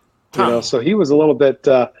there. You know, so he was a little bit.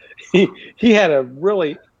 He had a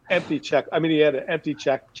really empty check. I mean, he had an empty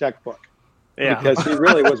checkbook. Yeah, because he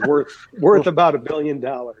really was worth about $1 billion.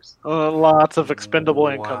 Lots of expendable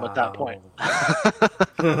income at that point.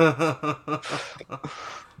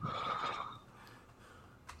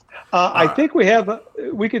 I think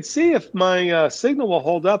we could see if my signal will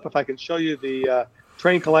hold up if I can show you the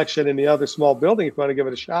train collection in the other small building if you want to give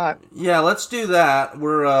it a shot. Yeah, let's do that.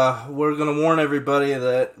 We're going to warn everybody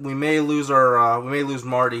that we may lose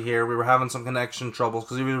Marty here. We were having some connection troubles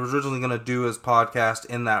because he was originally going to do his podcast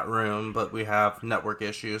in that room, but we have network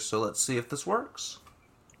issues. So let's see if this works.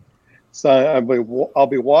 So I'll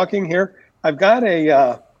be walking here. I've got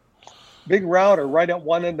a big router right at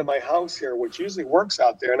one end of my house here, which usually works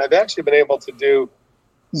out there, and I've actually been able to do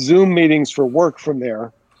Zoom meetings for work from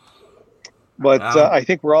there. But I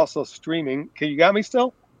think we're also streaming. You got me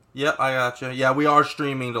still? Yep, I got you. Yeah, we are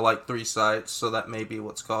streaming to like 3 sites, so that may be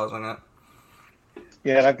what's causing it.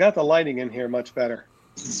 Yeah, and I've got the lighting in here much better.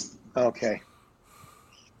 Okay.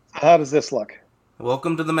 How does this look?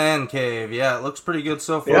 Welcome to the man cave. Yeah, it looks pretty good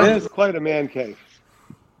so far. It is quite a man cave.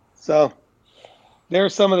 So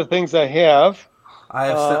there's some of the things I have. I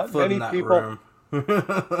have set foot in that room.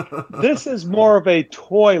 This is more of a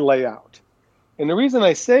toy layout. And the reason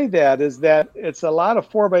I say that is that it's a lot of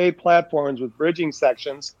 4x8 platforms with bridging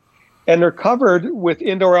sections, and they're covered with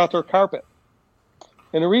indoor-outdoor carpet.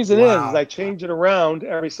 And the reason is I change it around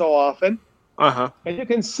every so often. And you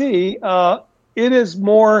can see it's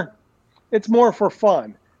more for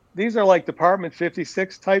fun. These are like Department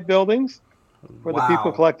 56 type buildings for the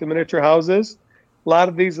people collecting miniature houses. A lot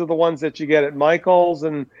of these are the ones that you get at Michael's,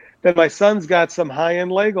 and then my son's got some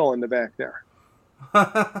high-end Lego in the back there.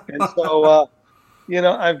 And so... you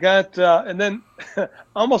know, I've got, and then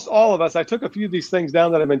almost all of us, I took a few of these things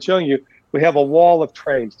down that I've been showing you. We have a wall of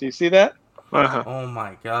trains. Do you see that? Oh,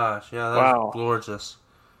 my gosh. Yeah, that's gorgeous.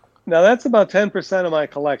 Now, that's about 10% of my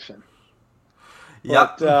collection.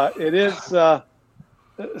 Yep. But it is,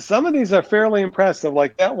 some of these are fairly impressive,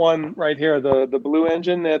 like that one right here, the blue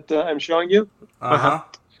engine that I'm showing you.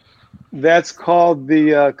 That's called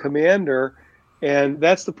the Commander. And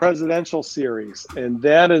that's the presidential series. And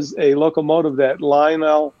that is a locomotive that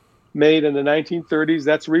Lionel made in the 1930s.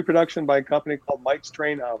 That's a reproduction by a company called Mike's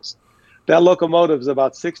Train House. That locomotive is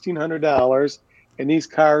about $1,600, and these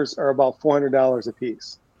cars are about $400 a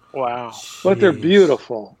piece. Wow. But they're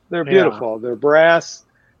beautiful. They're beautiful. Yeah. They're brass,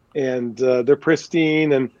 and they're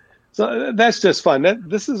pristine. And so that's just fun.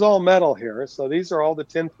 This is all metal here. So these are all the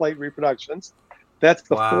tin plate reproductions. That's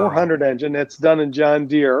the 400 engine. That's done in John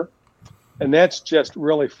Deere. And that's just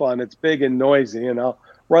really fun. It's big and noisy, and I'll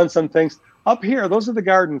run some things. Up here, those are the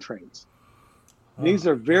garden trains. These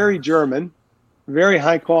are very German, very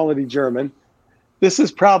high-quality German. This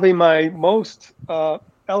is probably my most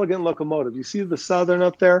elegant locomotive. You see the Southern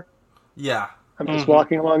up there? Yeah. I'm just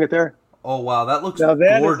walking along it there. Oh, wow. That looks Now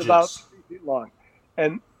that gorgeous. is about 3 feet long.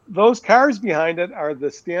 And those cars behind it are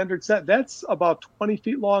the standard set. That's about 20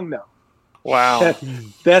 feet long now. Wow.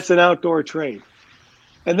 That's an outdoor train.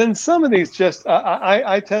 And then some of these just,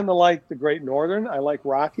 I tend to like the Great Northern. I like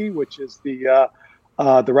Rocky, which is the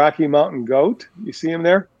Rocky Mountain Goat. You see him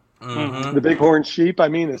there? Mhm. The bighorn sheep. I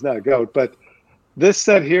mean, it's not a goat, but this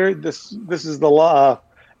set here, this is the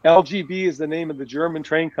LGB is the name of the German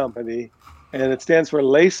train company, and it stands for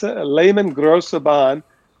Lehman Grosse Bahn,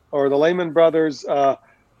 or the Lehman Brothers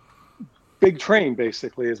Big Train,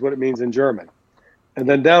 basically, is what it means in German. And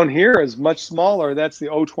then down here is much smaller. That's the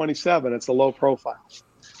O27. It's a low profile.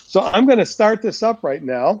 So I'm going to start this up right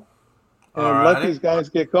now and let these guys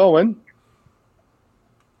get going.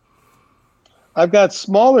 I've got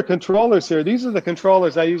smaller controllers here. These are the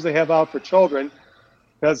controllers I usually have out for children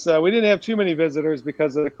because we didn't have too many visitors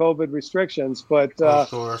because of the COVID restrictions. But of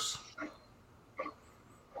course.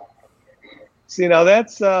 See, now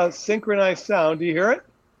that's synchronized sound. Do you hear it?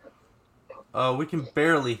 We can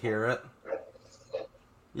barely hear it.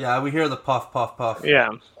 Yeah, we hear the puff, puff, puff. Yeah.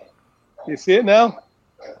 You see it now?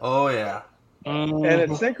 Oh, yeah. And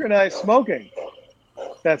it's synchronized smoking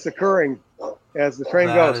that's occurring as the train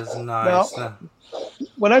goes. That is nice. Now,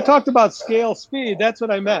 when I talked about scale speed, that's what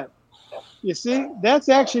I meant. You see, that's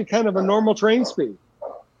actually kind of a normal train speed.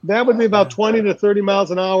 That would be about 20 to 30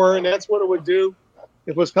 miles an hour, and that's what it would do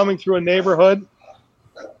if it was coming through a neighborhood.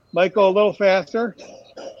 Might go a little faster,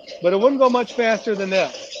 but it wouldn't go much faster than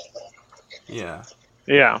that. Yeah.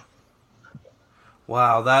 Yeah.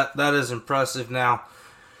 Wow, that is impressive. Now,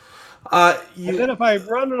 And then if I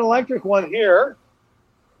run an electric one here,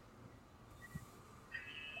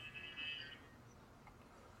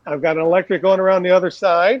 I've got an electric going around the other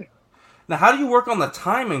side. Now, how do you work on the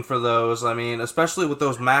timing for those? I mean, especially with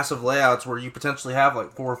those massive layouts where you potentially have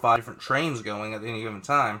like 4 or 5 different trains going at any given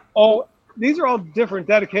time. Oh, these are all different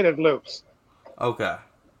dedicated loops. Okay.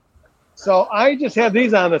 So I just have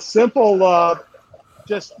these on a simple,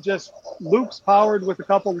 just loops powered with a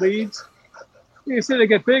couple leads. You see they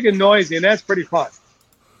get big and noisy, and that's pretty fun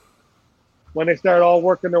when they start all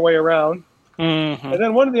working their way around. Mm-hmm. And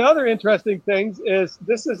then one of the other interesting things is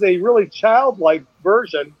this is a really childlike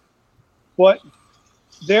version, but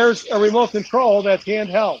there's a remote control that's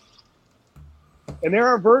handheld. And there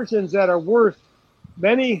are versions that are worth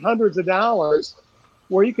many hundreds of dollars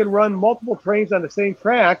where you can run multiple trains on the same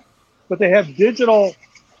track, but they have digital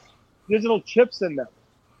chips in them.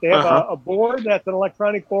 They have a board that's an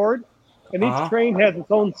electronic board, and each train has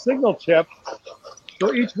its own signal chip.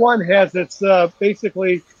 So each one has its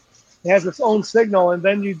basically has its own signal, and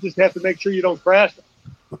then you just have to make sure you don't crash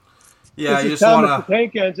it. Yeah, this you is just want Thomas the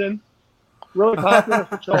Tank Engine, really popular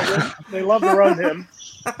for children. They love to run him.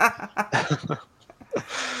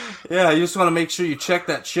 Yeah, you just want to make sure you check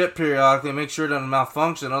that chip periodically, make sure it doesn't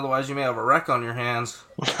malfunction. Otherwise, you may have a wreck on your hands.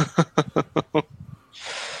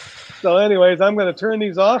 So, anyways, I'm going to turn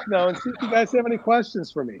these off now and see if you guys have any questions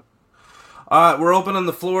for me. All right, we're opening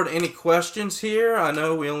the floor to any questions here. I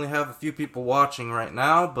know we only have a few people watching right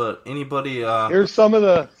now, but anybody? Here's some of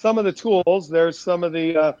the tools. There's some of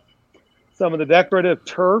the decorative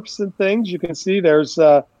turfs and things. You can see there's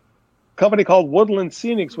a company called Woodland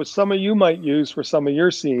Scenics, which some of you might use for some of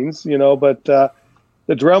your scenes, But the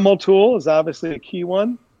Dremel tool is obviously a key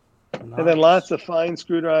one, Nice. And then lots of fine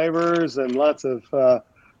screwdrivers and lots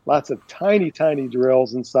of tiny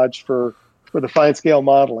drills and such for the fine scale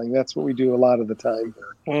modeling. That's what we do a lot of the time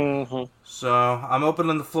here. Mm-hmm. So I'm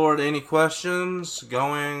opening the floor to any questions.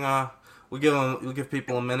 We'll give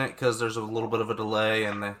people a minute because there's a little bit of a delay,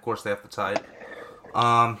 and of course they have to type.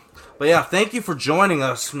 But yeah, thank you for joining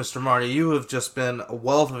us, Mr. Marty. You have just been a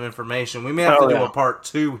wealth of information. We may have to do a part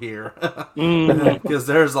 2 here because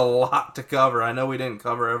there's a lot to cover. I know we didn't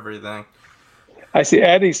cover everything. I see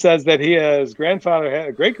Eddie says that his grandfather had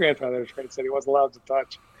a great-grandfather said he wasn't allowed to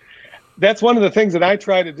touch. That's one of the things that I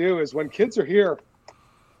try to do is when kids are here,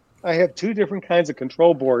 I have 2 different kinds of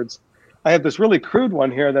control boards. I have this really crude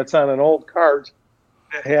one here that's on an old cart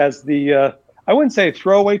that has the, I wouldn't say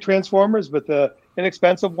throwaway transformers, but the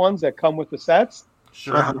inexpensive ones that come with the sets.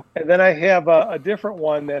 Sure. And then I have a different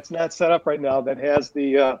one that's not set up right now that has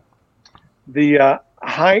the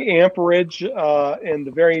high amperage and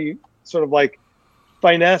the very sort of like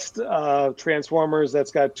finessed transformers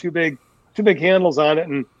that's got two big handles on it,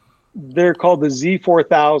 and they're called the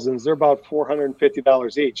Z4000s. They're about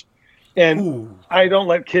 $450 each. And Ooh. I don't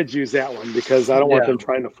let kids use that one because I don't want them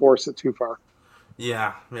trying to force it too far.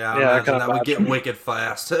 Yeah. I imagine that would get wicked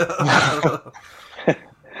fast.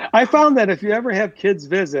 I found that if you ever have kids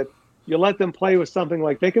visit, you let them play with something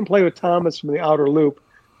like they can play with Thomas from the outer loop,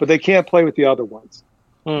 but they can't play with the other ones.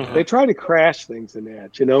 Mhm. They try to crash things in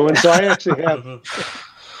that, and so I actually have.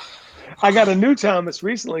 I got a new Thomas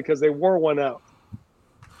recently because they wore one out.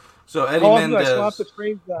 So Eddie I Mendez. swapped the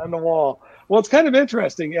trains on the wall. Well, it's kind of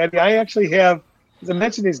interesting, Eddie. I actually have, as I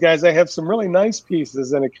mentioned these guys, I have some really nice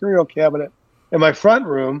pieces in a curio cabinet in my front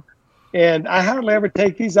room, and I hardly ever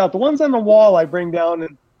take these out. The ones on the wall I bring down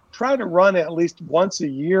and try to run at least once a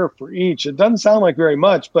year for each. It doesn't sound like very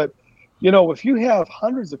much, but if you have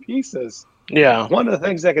hundreds of pieces, Yeah. one of the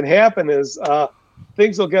things that can happen is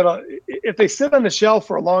things will get if they sit on the shelf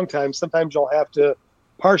for a long time, sometimes you'll have to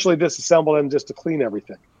partially disassemble them just to clean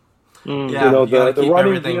everything. Mm. Yeah, you gotta the keep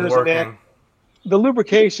running everything gears and that, working. the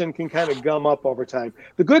lubrication can kind of gum up over time.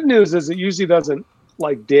 The good news is it usually doesn't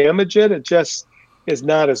like damage it. It just is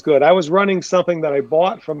not as good. I was running something that I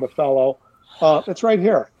bought from a fellow. It's right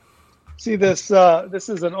here. See this? This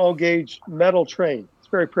is an all gauge metal train. It's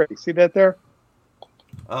very pretty. See that there?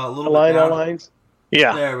 A The little line bit on down. lines.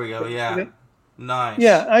 Yeah. There we go. Yeah. Nice.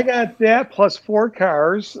 Yeah, I got that plus 4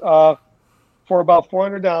 cars for about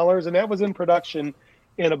 $400, and that was in production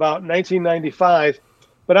in about 1995.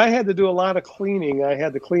 But I had to do a lot of cleaning. I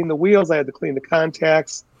had to clean the wheels. I had to clean the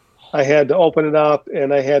contacts. I had to open it up,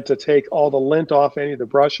 and I had to take all the lint off any of the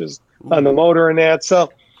brushes on the motor and that.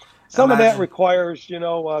 So some of that requires,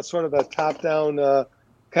 sort of a top-down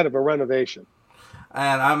kind of a renovation.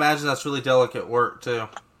 And I imagine that's really delicate work too.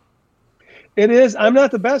 It is. I'm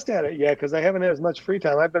not the best at it yet because I haven't had as much free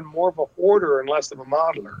time. I've been more of a hoarder and less of a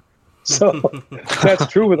modeler. So that's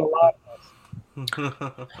true with a lot of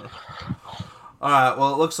us. All right.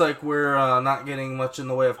 Well, it looks like we're not getting much in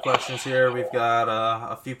the way of questions here. We've got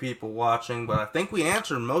a few people watching, but I think we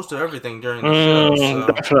answered most of everything during the show. So.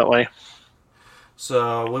 Definitely.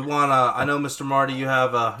 So we want to. I know, Mr. Marty, you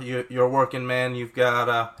have you're a working man. You've got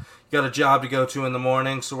a job to go to in the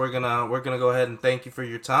morning. So we're gonna go ahead and thank you for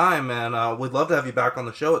your time, and we'd love to have you back on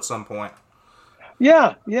the show at some point.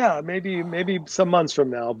 Yeah, maybe some months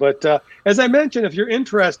from now. But as I mentioned, if you're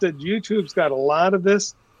interested, YouTube's got a lot of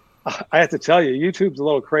this. I have to tell you, YouTube's a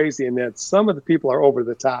little crazy in that some of the people are over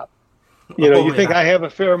the top. You think I have a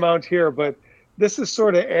fair amount here, but this is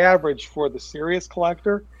sort of average for the serious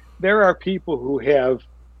collector. There are people who have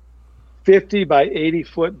 50 by 80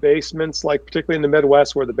 foot basements, like particularly in the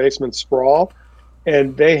Midwest where the basements sprawl,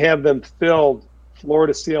 and they have them filled floor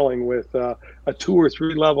to ceiling with a 2 or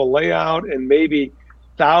 3 level layout and maybe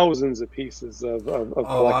thousands of pieces of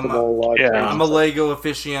collectible. I'm a Lego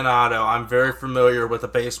aficionado. I'm very familiar with a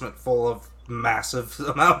basement full of massive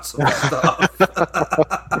amounts of stuff.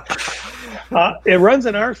 It runs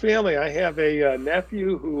in our family. I have a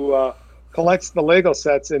nephew who collects the Lego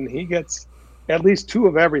sets, and he gets at least 2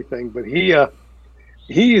 of everything. But he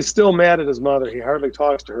is still mad at his mother. He hardly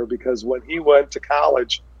talks to her because when he went to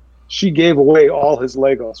college, she gave away all his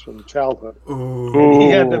Legos from childhood. Ooh. He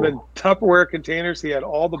had them in Tupperware containers. He had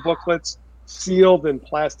all the booklets sealed in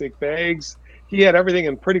plastic bags. He had everything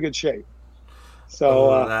in pretty good shape.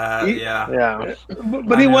 So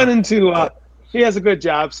but he went into he has a good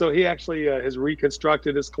job, so he actually has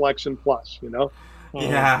reconstructed his collection plush.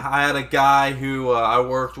 Yeah, I had a guy who I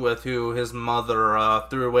worked with who his mother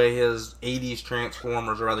threw away his 80s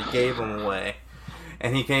Transformers, or rather gave them away.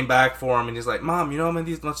 And he came back for him, and he's like, "Mom, you know how much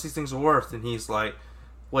these things are worth?" And he's like,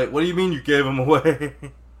 "Wait, what do you mean you gave them away?"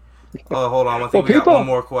 Oh, hold on. I think we got one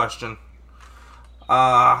more question.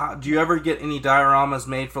 Do you ever get any dioramas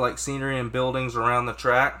made for like scenery and buildings around the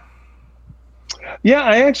track? Yeah,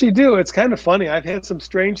 I actually do. It's kind of funny. I've had some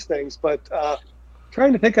strange things, but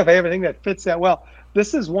trying to think of everything that fits that well.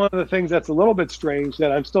 This is one of the things that's a little bit strange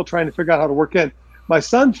that I'm still trying to figure out how to work in. My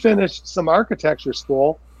son finished some architecture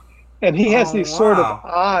school, and he has these sort of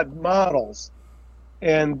odd models.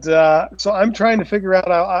 And so I'm trying to figure out,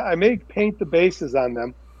 I may paint the bases on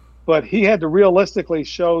them, but he had to realistically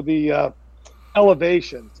show the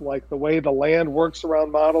elevations, like the way the land works around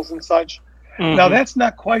models and such. Mm-hmm. Now, that's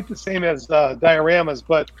not quite the same as dioramas,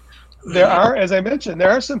 but there are, as I mentioned,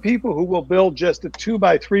 there are some people who will build just a 2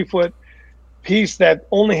 by 3 foot piece that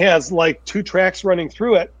only has like 2 tracks running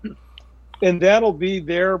through it, and that'll be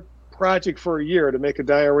their project for a year to make a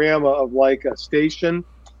diorama of like a station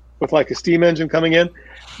with like a steam engine coming in.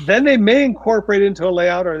 Then they may incorporate it into a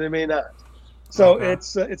layout, or they may not. So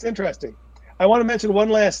it's interesting. I want to mention one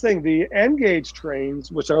last thing. The N gauge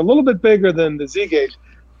trains, which are a little bit bigger than the Z gauge,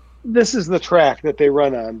 this is the track that they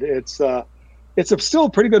run on. It's still a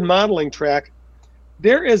pretty good modeling track.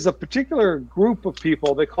 There is a particular group of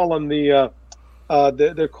people. They call them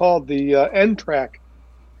they're called the N-track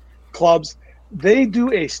clubs. They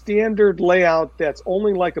do a standard layout that's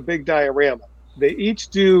only like a big diorama. They each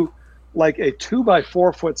do like a 2 by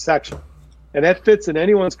 4 foot section. and that fits in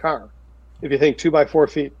anyone's car. If you think 2 by 4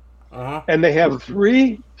 feet, and they have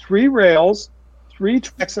three rails, 3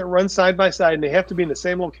 tracks that run side by side, and they have to be in the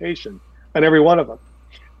same location on every one of them.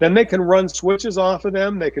 Then they can run switches off of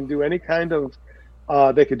them. They can do any kind of,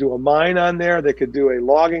 they could do a mine on there. They could do a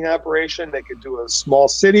logging operation. They could do a small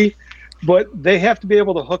city, but they have to be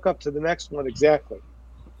able to hook up to the next one exactly.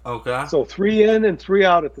 Okay. So 3 in and 3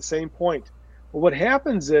 out at the same point. But what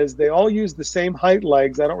happens is they all use the same height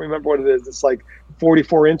legs. I don't remember what it is. It's like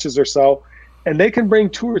 44 inches or so. And they can bring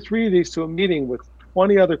 2 or 3 of these to a meeting with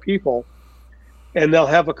 20 other people, and they'll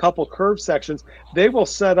have a couple curved sections. They will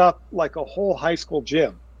set up like a whole high school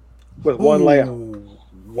gym with one layout.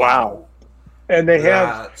 Wow. And they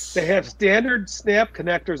have standard snap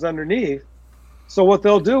connectors underneath. So what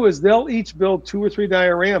they'll do is they'll each build 2 or 3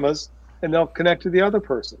 dioramas, and they'll connect to the other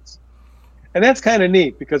person's. And that's kind of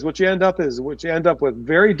neat, because what you end up with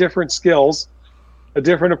very different skills, a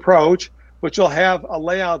different approach, but you'll have a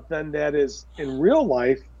layout then that is in real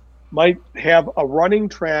life might have a running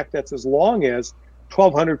track that's as long as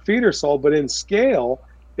 1,200 feet or so, but in scale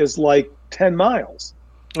is like 10 miles.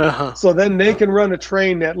 So then they can run a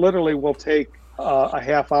train that literally will take a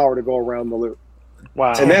half hour to go around the loop.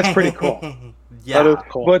 Wow. And that's pretty cool. Yeah. That is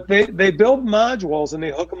cool. But they build modules and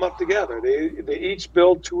they hook them up together. They each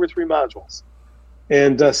build 2 or 3 modules.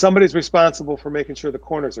 And somebody's responsible for making sure the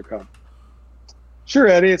corners are covered. Sure,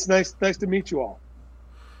 Eddie. It's nice to meet you all.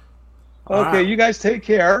 Okay, right. You guys take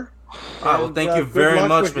care. All right, well, thank you very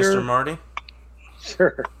much, Mr. Marty.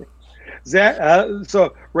 Sure. Zach,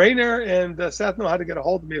 so Rainer and Seth know how to get a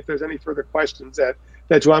hold of me if there's any further questions that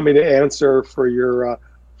you want me to answer for your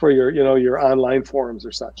your online forums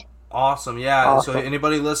or such. Awesome, yeah. Awesome. So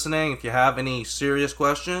anybody listening, if you have any serious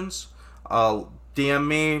questions, DM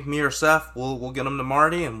me or Seth. We'll get them to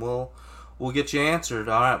Marty, and we'll get you answered.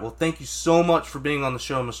 All right. Well, thank you so much for being on the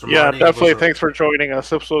show, Mr. Marty. Yeah, definitely. Thanks for joining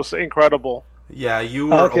us. This was incredible. Yeah, you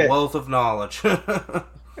were a wealth of knowledge.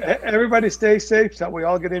 Everybody stay safe so we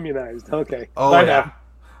all get immunized. Okay. Oh, bye now.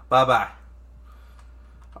 Bye-bye.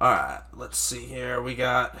 All right. Let's see here. We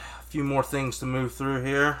got a few more things to move through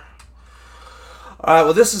here. All right,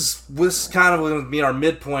 well, this is kind of going to be our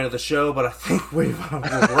midpoint of the show, but I think we're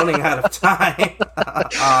running out of time.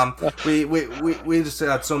 We just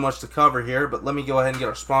had so much to cover here, but let me go ahead and get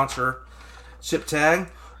our sponsorship tag.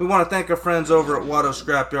 We want to thank our friends over at Watto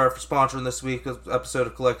Scrapyard for sponsoring this week's episode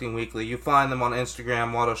of Collecting Weekly. You find them on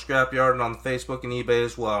Instagram, Watto Scrapyard, and on Facebook and eBay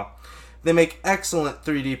as well. They make excellent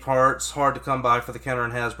 3D parts, hard to come by for the Kenner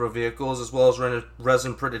and Hasbro vehicles, as well as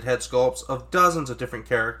resin-printed head sculpts of dozens of different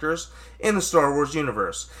characters in the Star Wars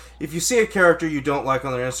universe. If you see a character you don't like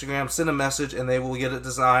on their Instagram, send a message and they will get it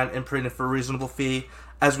designed and printed for a reasonable fee.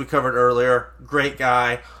 As we covered earlier, great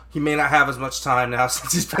guy. He may not have as much time now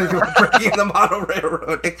since he's been breaking the model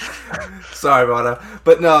railroading. Sorry about that.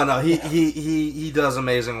 But no, he does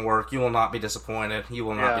amazing work. You will not be disappointed. You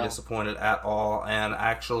will not be disappointed at all. And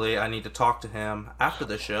actually, I need to talk to him after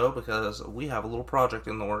the show because we have a little project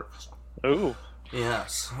in the works. Ooh.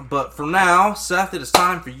 Yes. But for now, Seth, it is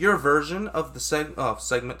time for your version of the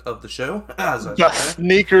segment of the show. The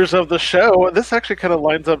sneakers of the show. This actually kind of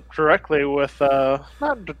lines up directly with,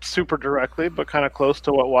 not super directly, but kind of close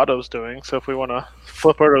to what Watto's doing. So if we want to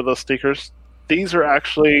flip over those sneakers, these are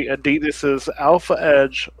actually Adidas's Alpha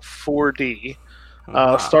Edge 4D,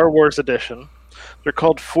 Star Wars edition. They're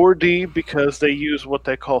called 4D because they use what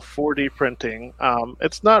they call 4D printing.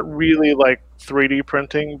 It's not really like 3D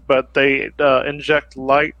printing, but they inject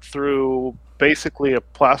light through basically a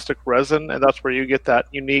plastic resin, and that's where you get that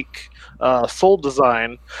unique sole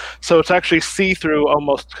design. So it's actually see-through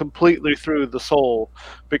almost completely through the sole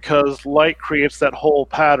because light creates that whole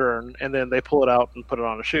pattern, and then they pull it out and put it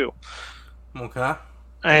on a shoe. Okay.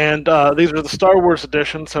 And these are the Star Wars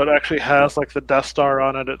edition, so it actually has like the Death Star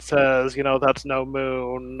on it. It says, that's no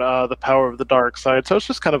moon, the power of the dark side. So it's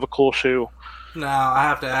just kind of a cool shoe. Now, I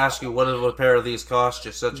have to ask you, what does a pair of these cost?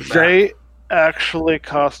 Just set you back. They actually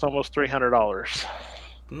cost almost $300.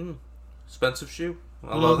 Expensive shoe?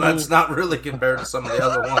 Although that's not really compared to some of the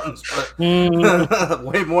other ones, but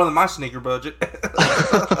way more than my sneaker budget.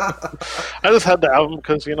 I just had to have them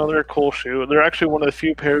because, they're a cool shoe. They're actually one of the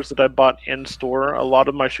few pairs that I bought in-store. A lot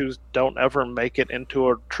of my shoes don't ever make it into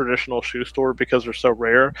a traditional shoe store because they're so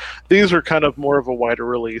rare. These are kind of more of a wider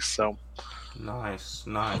release, so. Nice.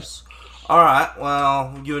 All right,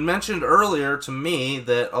 well, you had mentioned earlier to me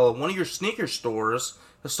that one of your sneaker stores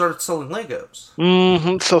has started selling Legos.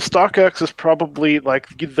 So StockX is probably like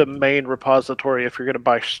the main repository if you're going to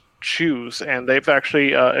buy shoes, and they've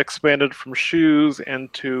actually expanded from shoes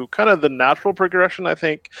into kind of the natural progression, I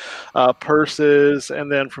think, purses,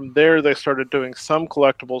 and then from there they started doing some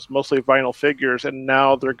collectibles, mostly vinyl figures, and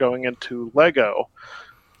now they're going into Lego.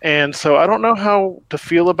 And so I don't know how to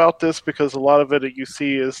feel about this, because a lot of it you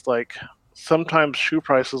see is like sometimes shoe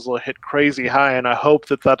prices will hit crazy high, and I hope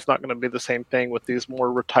that that's not going to be the same thing with these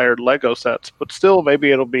more retired Lego sets. But still,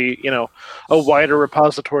 maybe it'll be, a wider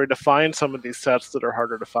repository to find some of these sets that are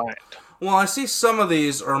harder to find. Well, I see some of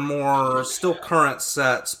these are more still current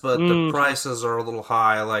sets, but the prices are a little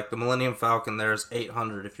high. Like the Millennium Falcon, there's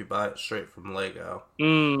 $800 if you buy it straight from Lego.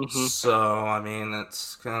 Mm-hmm. So I mean,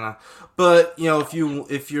 it's kind of. But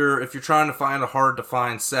if you're trying to find a hard to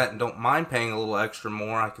find set and don't mind paying a little extra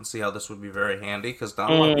more, I can see how this would be very handy, because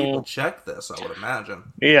not a lot of people check this, I would imagine.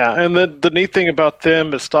 Yeah, and the neat thing about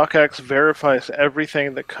them is StockX verifies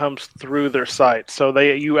everything that comes through their site. So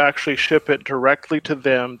you actually ship it directly to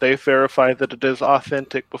them. They verify that it is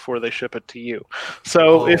authentic before they ship it to you.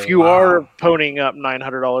 So if you are ponying up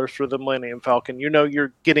 $900 for the Millennium Falcon,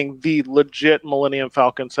 you're getting the legit Millennium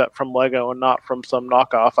Falcon set from Lego and not from some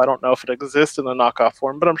knockoff. I don't know if it exists in a knockoff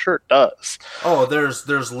form, but I'm sure it does. Oh, there's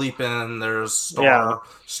Leapin', there's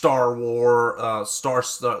Star War,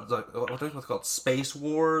 what are they called, Space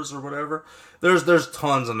Wars or whatever. There's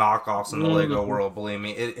tons of knockoffs in the Lego world. Believe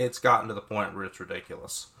me, it's gotten to the point where it's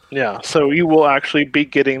ridiculous. Yeah, so you will actually be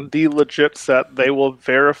getting the legit set. They will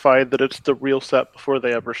verify that it's the real set before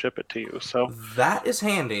they ever ship it to you. So that is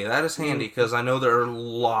handy. Because I know there are a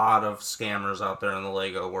lot of scammers out there in the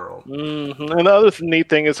Lego world. Mm-hmm. And the other neat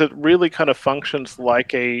thing is it really kind of functions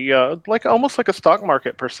like almost like a stock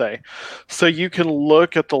market per se. So you can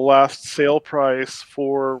look at the last sale price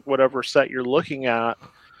for whatever set you're looking at.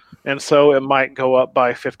 And so it might go up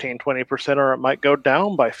by 15, 20%, or it might go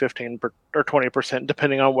down by 15 or 20%,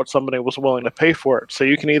 depending on what somebody was willing to pay for it. So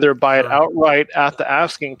you can either buy it outright at the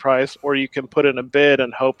asking price, or you can put in a bid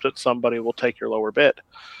and hope that somebody will take your lower bid.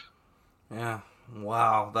 Yeah.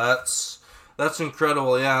 Wow. That's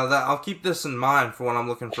incredible. Yeah, I'll keep this in mind for when I'm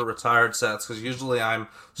looking for retired sets, because usually I'm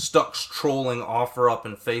stuck trolling OfferUp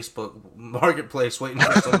and Facebook Marketplace waiting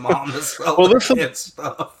for some mom to sell kid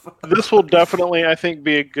stuff. This will definitely, I think,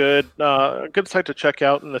 be a good site to check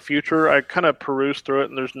out in the future. I kind of perused through it,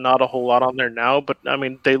 and there's not a whole lot on there now, but I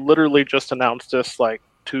mean, they literally just announced this like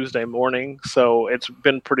Tuesday morning, so it's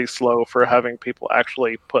been pretty slow for having people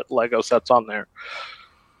actually put Lego sets on there.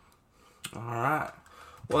 All right.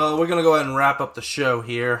 Well, we're going to go ahead and wrap up the show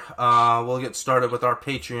here. We'll get started with our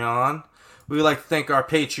Patreon. We would like to thank our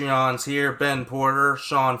Patreons here: Ben Porter,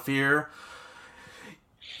 Sean Fear,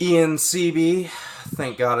 Ian CB.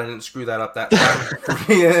 Thank God I didn't screw that up that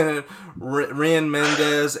time. Rian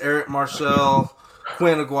Mendez, Eric Marcel,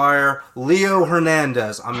 Quinn Aguirre, Leo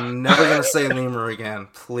Hernandez. I'm never going to say Lemur again.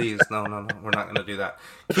 Please. No. We're not going to do that.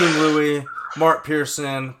 King Louie, Mark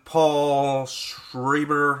Pearson, Paul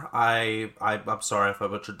Schreiber. I'm sorry if I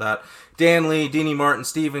butchered that. Dan Lee, Deanie Martin,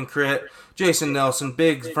 Stephen Crit, Jason Nelson,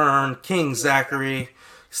 Big Vern, King Zachary,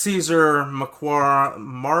 Caesar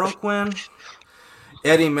Maroquin,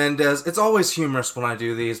 Eddie Mendez. It's always humorous when I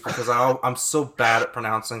do these because I'm so bad at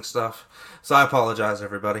pronouncing stuff. So I apologize,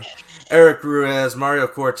 everybody. Eric Ruiz, Mario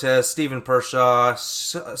Cortez, Stephen Pershaw,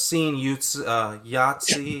 Scene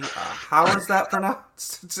Yahtzee. How is that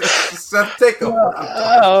pronounced? Seth, take over.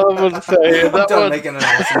 I'm done making an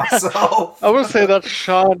ass of myself. I would say that's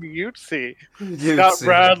Sean Yahtzee. Scott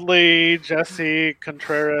Bradley, Jesse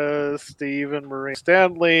Contreras, Stephen Marine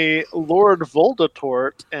Stanley, Lord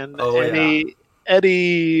Voldatort, and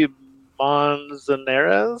Eddie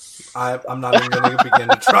Manzanares. I'm not even going to begin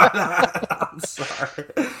to try that. I'm sorry.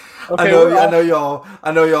 Okay,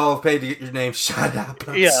 I know y'all paid to get your name shut up.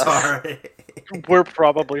 I'm sorry. We're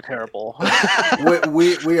probably terrible.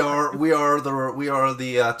 we are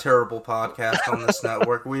the terrible podcast on this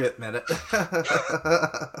network. We admit it.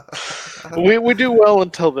 we do well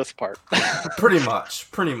until this part. Pretty much.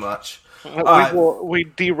 We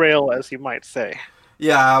derail, as you might say.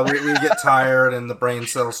 Yeah, we get tired and the brain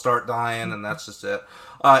cells start dying, and that's just it.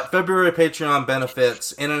 February Patreon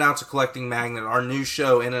benefits: In and Outs of Collecting Magnet, our new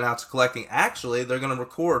show, In and Outs of Collecting. Actually, they're going to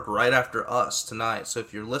record right after us tonight, so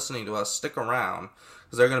if you're listening to us, stick around,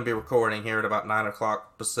 because they're going to be recording here at about 9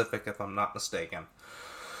 o'clock Pacific, if I'm not mistaken.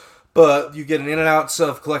 But you get an in and outs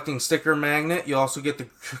of collecting sticker magnet. You also get the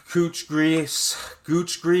Gooch Grease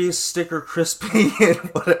sticker crispy and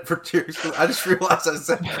whatever tiers. I just realized I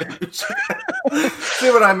said Gooch. See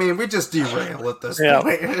what I mean? We just derail at this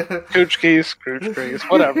point. Gooch Grease,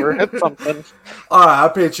 whatever. It's something. All right,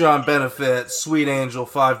 our Patreon benefit, Sweet Angel,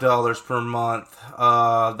 $5 per month.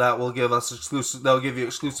 That will give us exclusive. That'll give you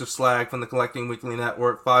exclusive slag from the Collecting Weekly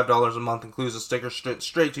Network. $5 a month includes a sticker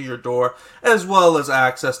straight to your door, as well as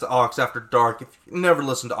access to Ox After Dark. If you never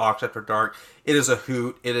listened to Ox After Dark, it is a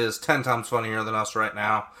hoot. It is 10 times funnier than us right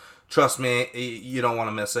now. Trust me, you don't want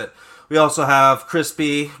to miss it. We also have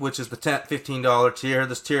Crispy, which is the $15 tier.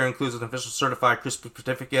 This tier includes an official certified Crispy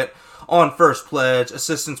certificate on first pledge,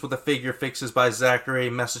 assistance with the figure fixes by Zachary,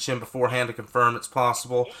 message him beforehand to confirm it's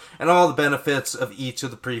possible, and all the benefits of each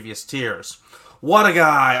of the previous tiers. What a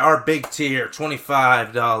guy! Our big tier,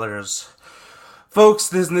 $25.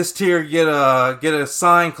 Folks, in this tier, get a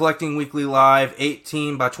signed Collecting Weekly Live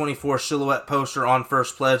 18 by 24 silhouette poster on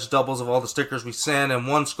first pledge, doubles of all the stickers we send, and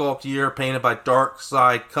one sculpt a year painted by Dark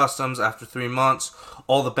Side Customs after 3 months.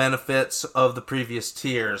 All the benefits of the previous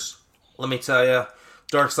tiers. Let me tell you,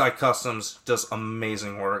 Dark Side Customs does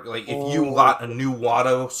amazing work. Like, if you got a new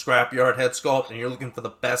Watto Scrapyard head sculpt and you're looking for the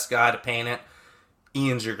best guy to paint it,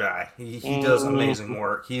 Ian's your guy. He does amazing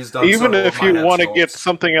work. He's done even if you want to sculpts. get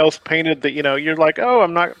something else painted that you're like, oh,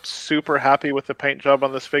 I'm not super happy with the paint job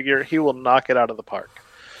on this figure. He will knock it out of the park.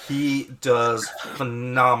 He does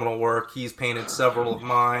phenomenal work. He's painted several of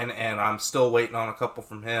mine, and I'm still waiting on a couple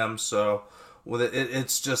from him. So, with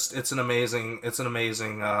it's an amazing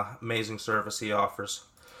amazing service he offers.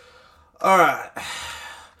 All right.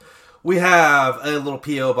 We have a little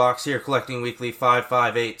P.O. box here, Collecting Weekly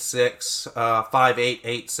 5886,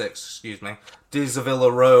 excuse me. De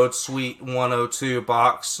Zavilla Road, Suite 102,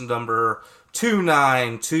 box number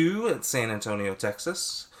 292 at San Antonio,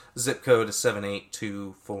 Texas. Zip code is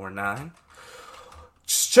 78249.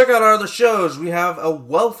 Just check out our other shows. We have a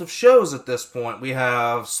wealth of shows at this point. We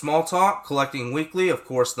have Small Talk, Collecting Weekly, of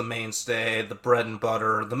course the mainstay, the bread and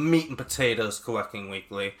butter, the meat and potatoes, Collecting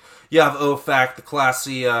Weekly. You have OFAC, the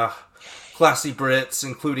classy Brits,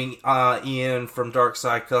 including Ian from Dark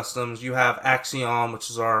Side Customs. You have Axion, which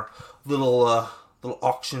is our little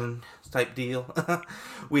auction type deal.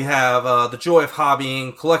 We have The Joy of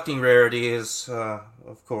Hobbying, Collecting Rarities,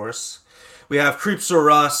 of course. We have Creeps or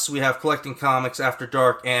Us. We have Collecting Comics After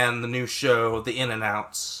Dark, and the new show, The In and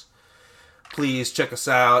Outs. Please check us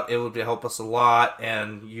out. It would help us a lot,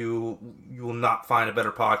 and you will not find a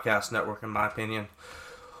better podcast network, in my opinion.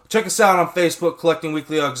 Check us out on Facebook, Collecting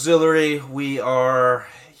Weekly Auxiliary. We have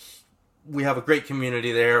a great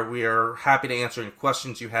community there. We are happy to answer any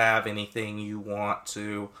questions you have, anything you want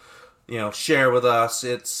to, share with us.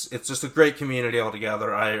 It's just a great community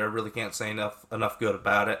altogether. I really can't say enough good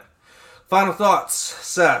about it. Final thoughts,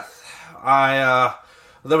 Seth.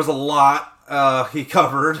 There was a lot he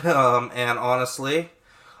covered, and honestly,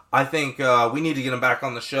 I think we need to get him back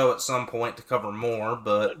on the show at some point to cover more,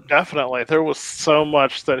 but... Definitely. There was so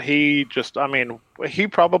much that he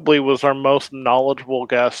probably was our most knowledgeable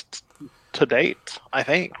guest to date, I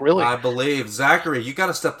think, really. I believe. Zachary, you got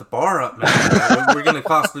to step the bar up, man. We're going to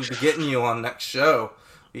possibly be getting you on next show.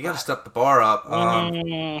 You got to step the bar up.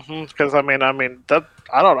 Because, I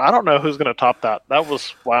don't know who's going to top that. That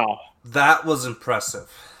was, wow. That was impressive.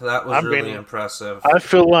 That was really impressive. I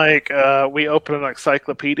feel like we opened an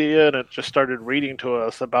encyclopedia and it just started reading to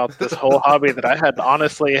us about this whole hobby that I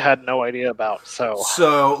honestly had no idea about.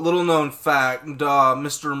 So little known fact,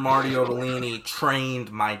 Mr. Marty Ottolini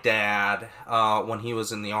trained my dad when he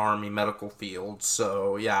was in the Army medical field.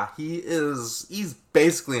 So yeah, he's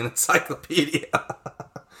basically an encyclopedia.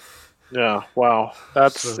 Yeah, wow.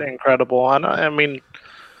 That's incredible. And I mean,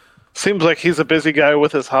 seems like he's a busy guy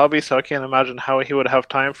with his hobby, so I can't imagine how he would have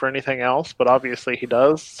time for anything else, but obviously he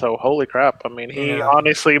does, so holy crap. I mean, he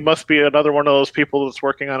honestly must be another one of those people that's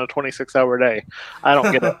working on a 26-hour day. I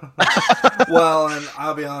don't get it. Well, and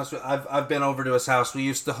I'll be honest with you, I've been over to his house. We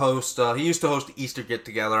used to host, he used to host the Easter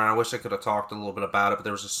get-together, and I wish I could have talked a little bit about it, but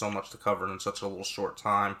there was just so much to cover in such a little short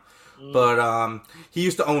time. But he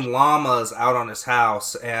used to own llamas out on his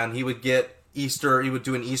house, and he would do an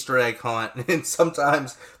Easter egg hunt, and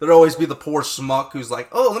sometimes there'd always be the poor schmuck who's like,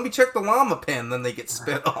 oh, let me check the llama pen, then they get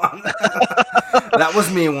spit on. That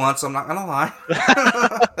was me once, I'm not gonna lie.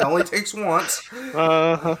 It only takes once.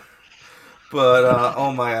 But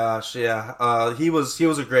oh my gosh, yeah. He was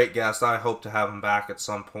a great guest. I hope to have him back at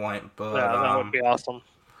some point. But yeah, that would be awesome.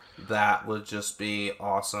 That would just be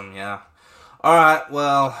awesome, yeah. Alright,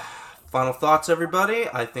 well, final thoughts, everybody.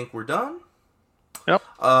 I think we're done. Yep.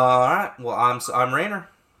 Alright, well, I'm Rainer.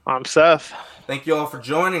 I'm Seth. Thank you all for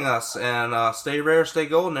joining us, and stay rare, stay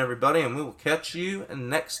golden, everybody, and we will catch you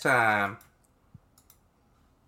next time.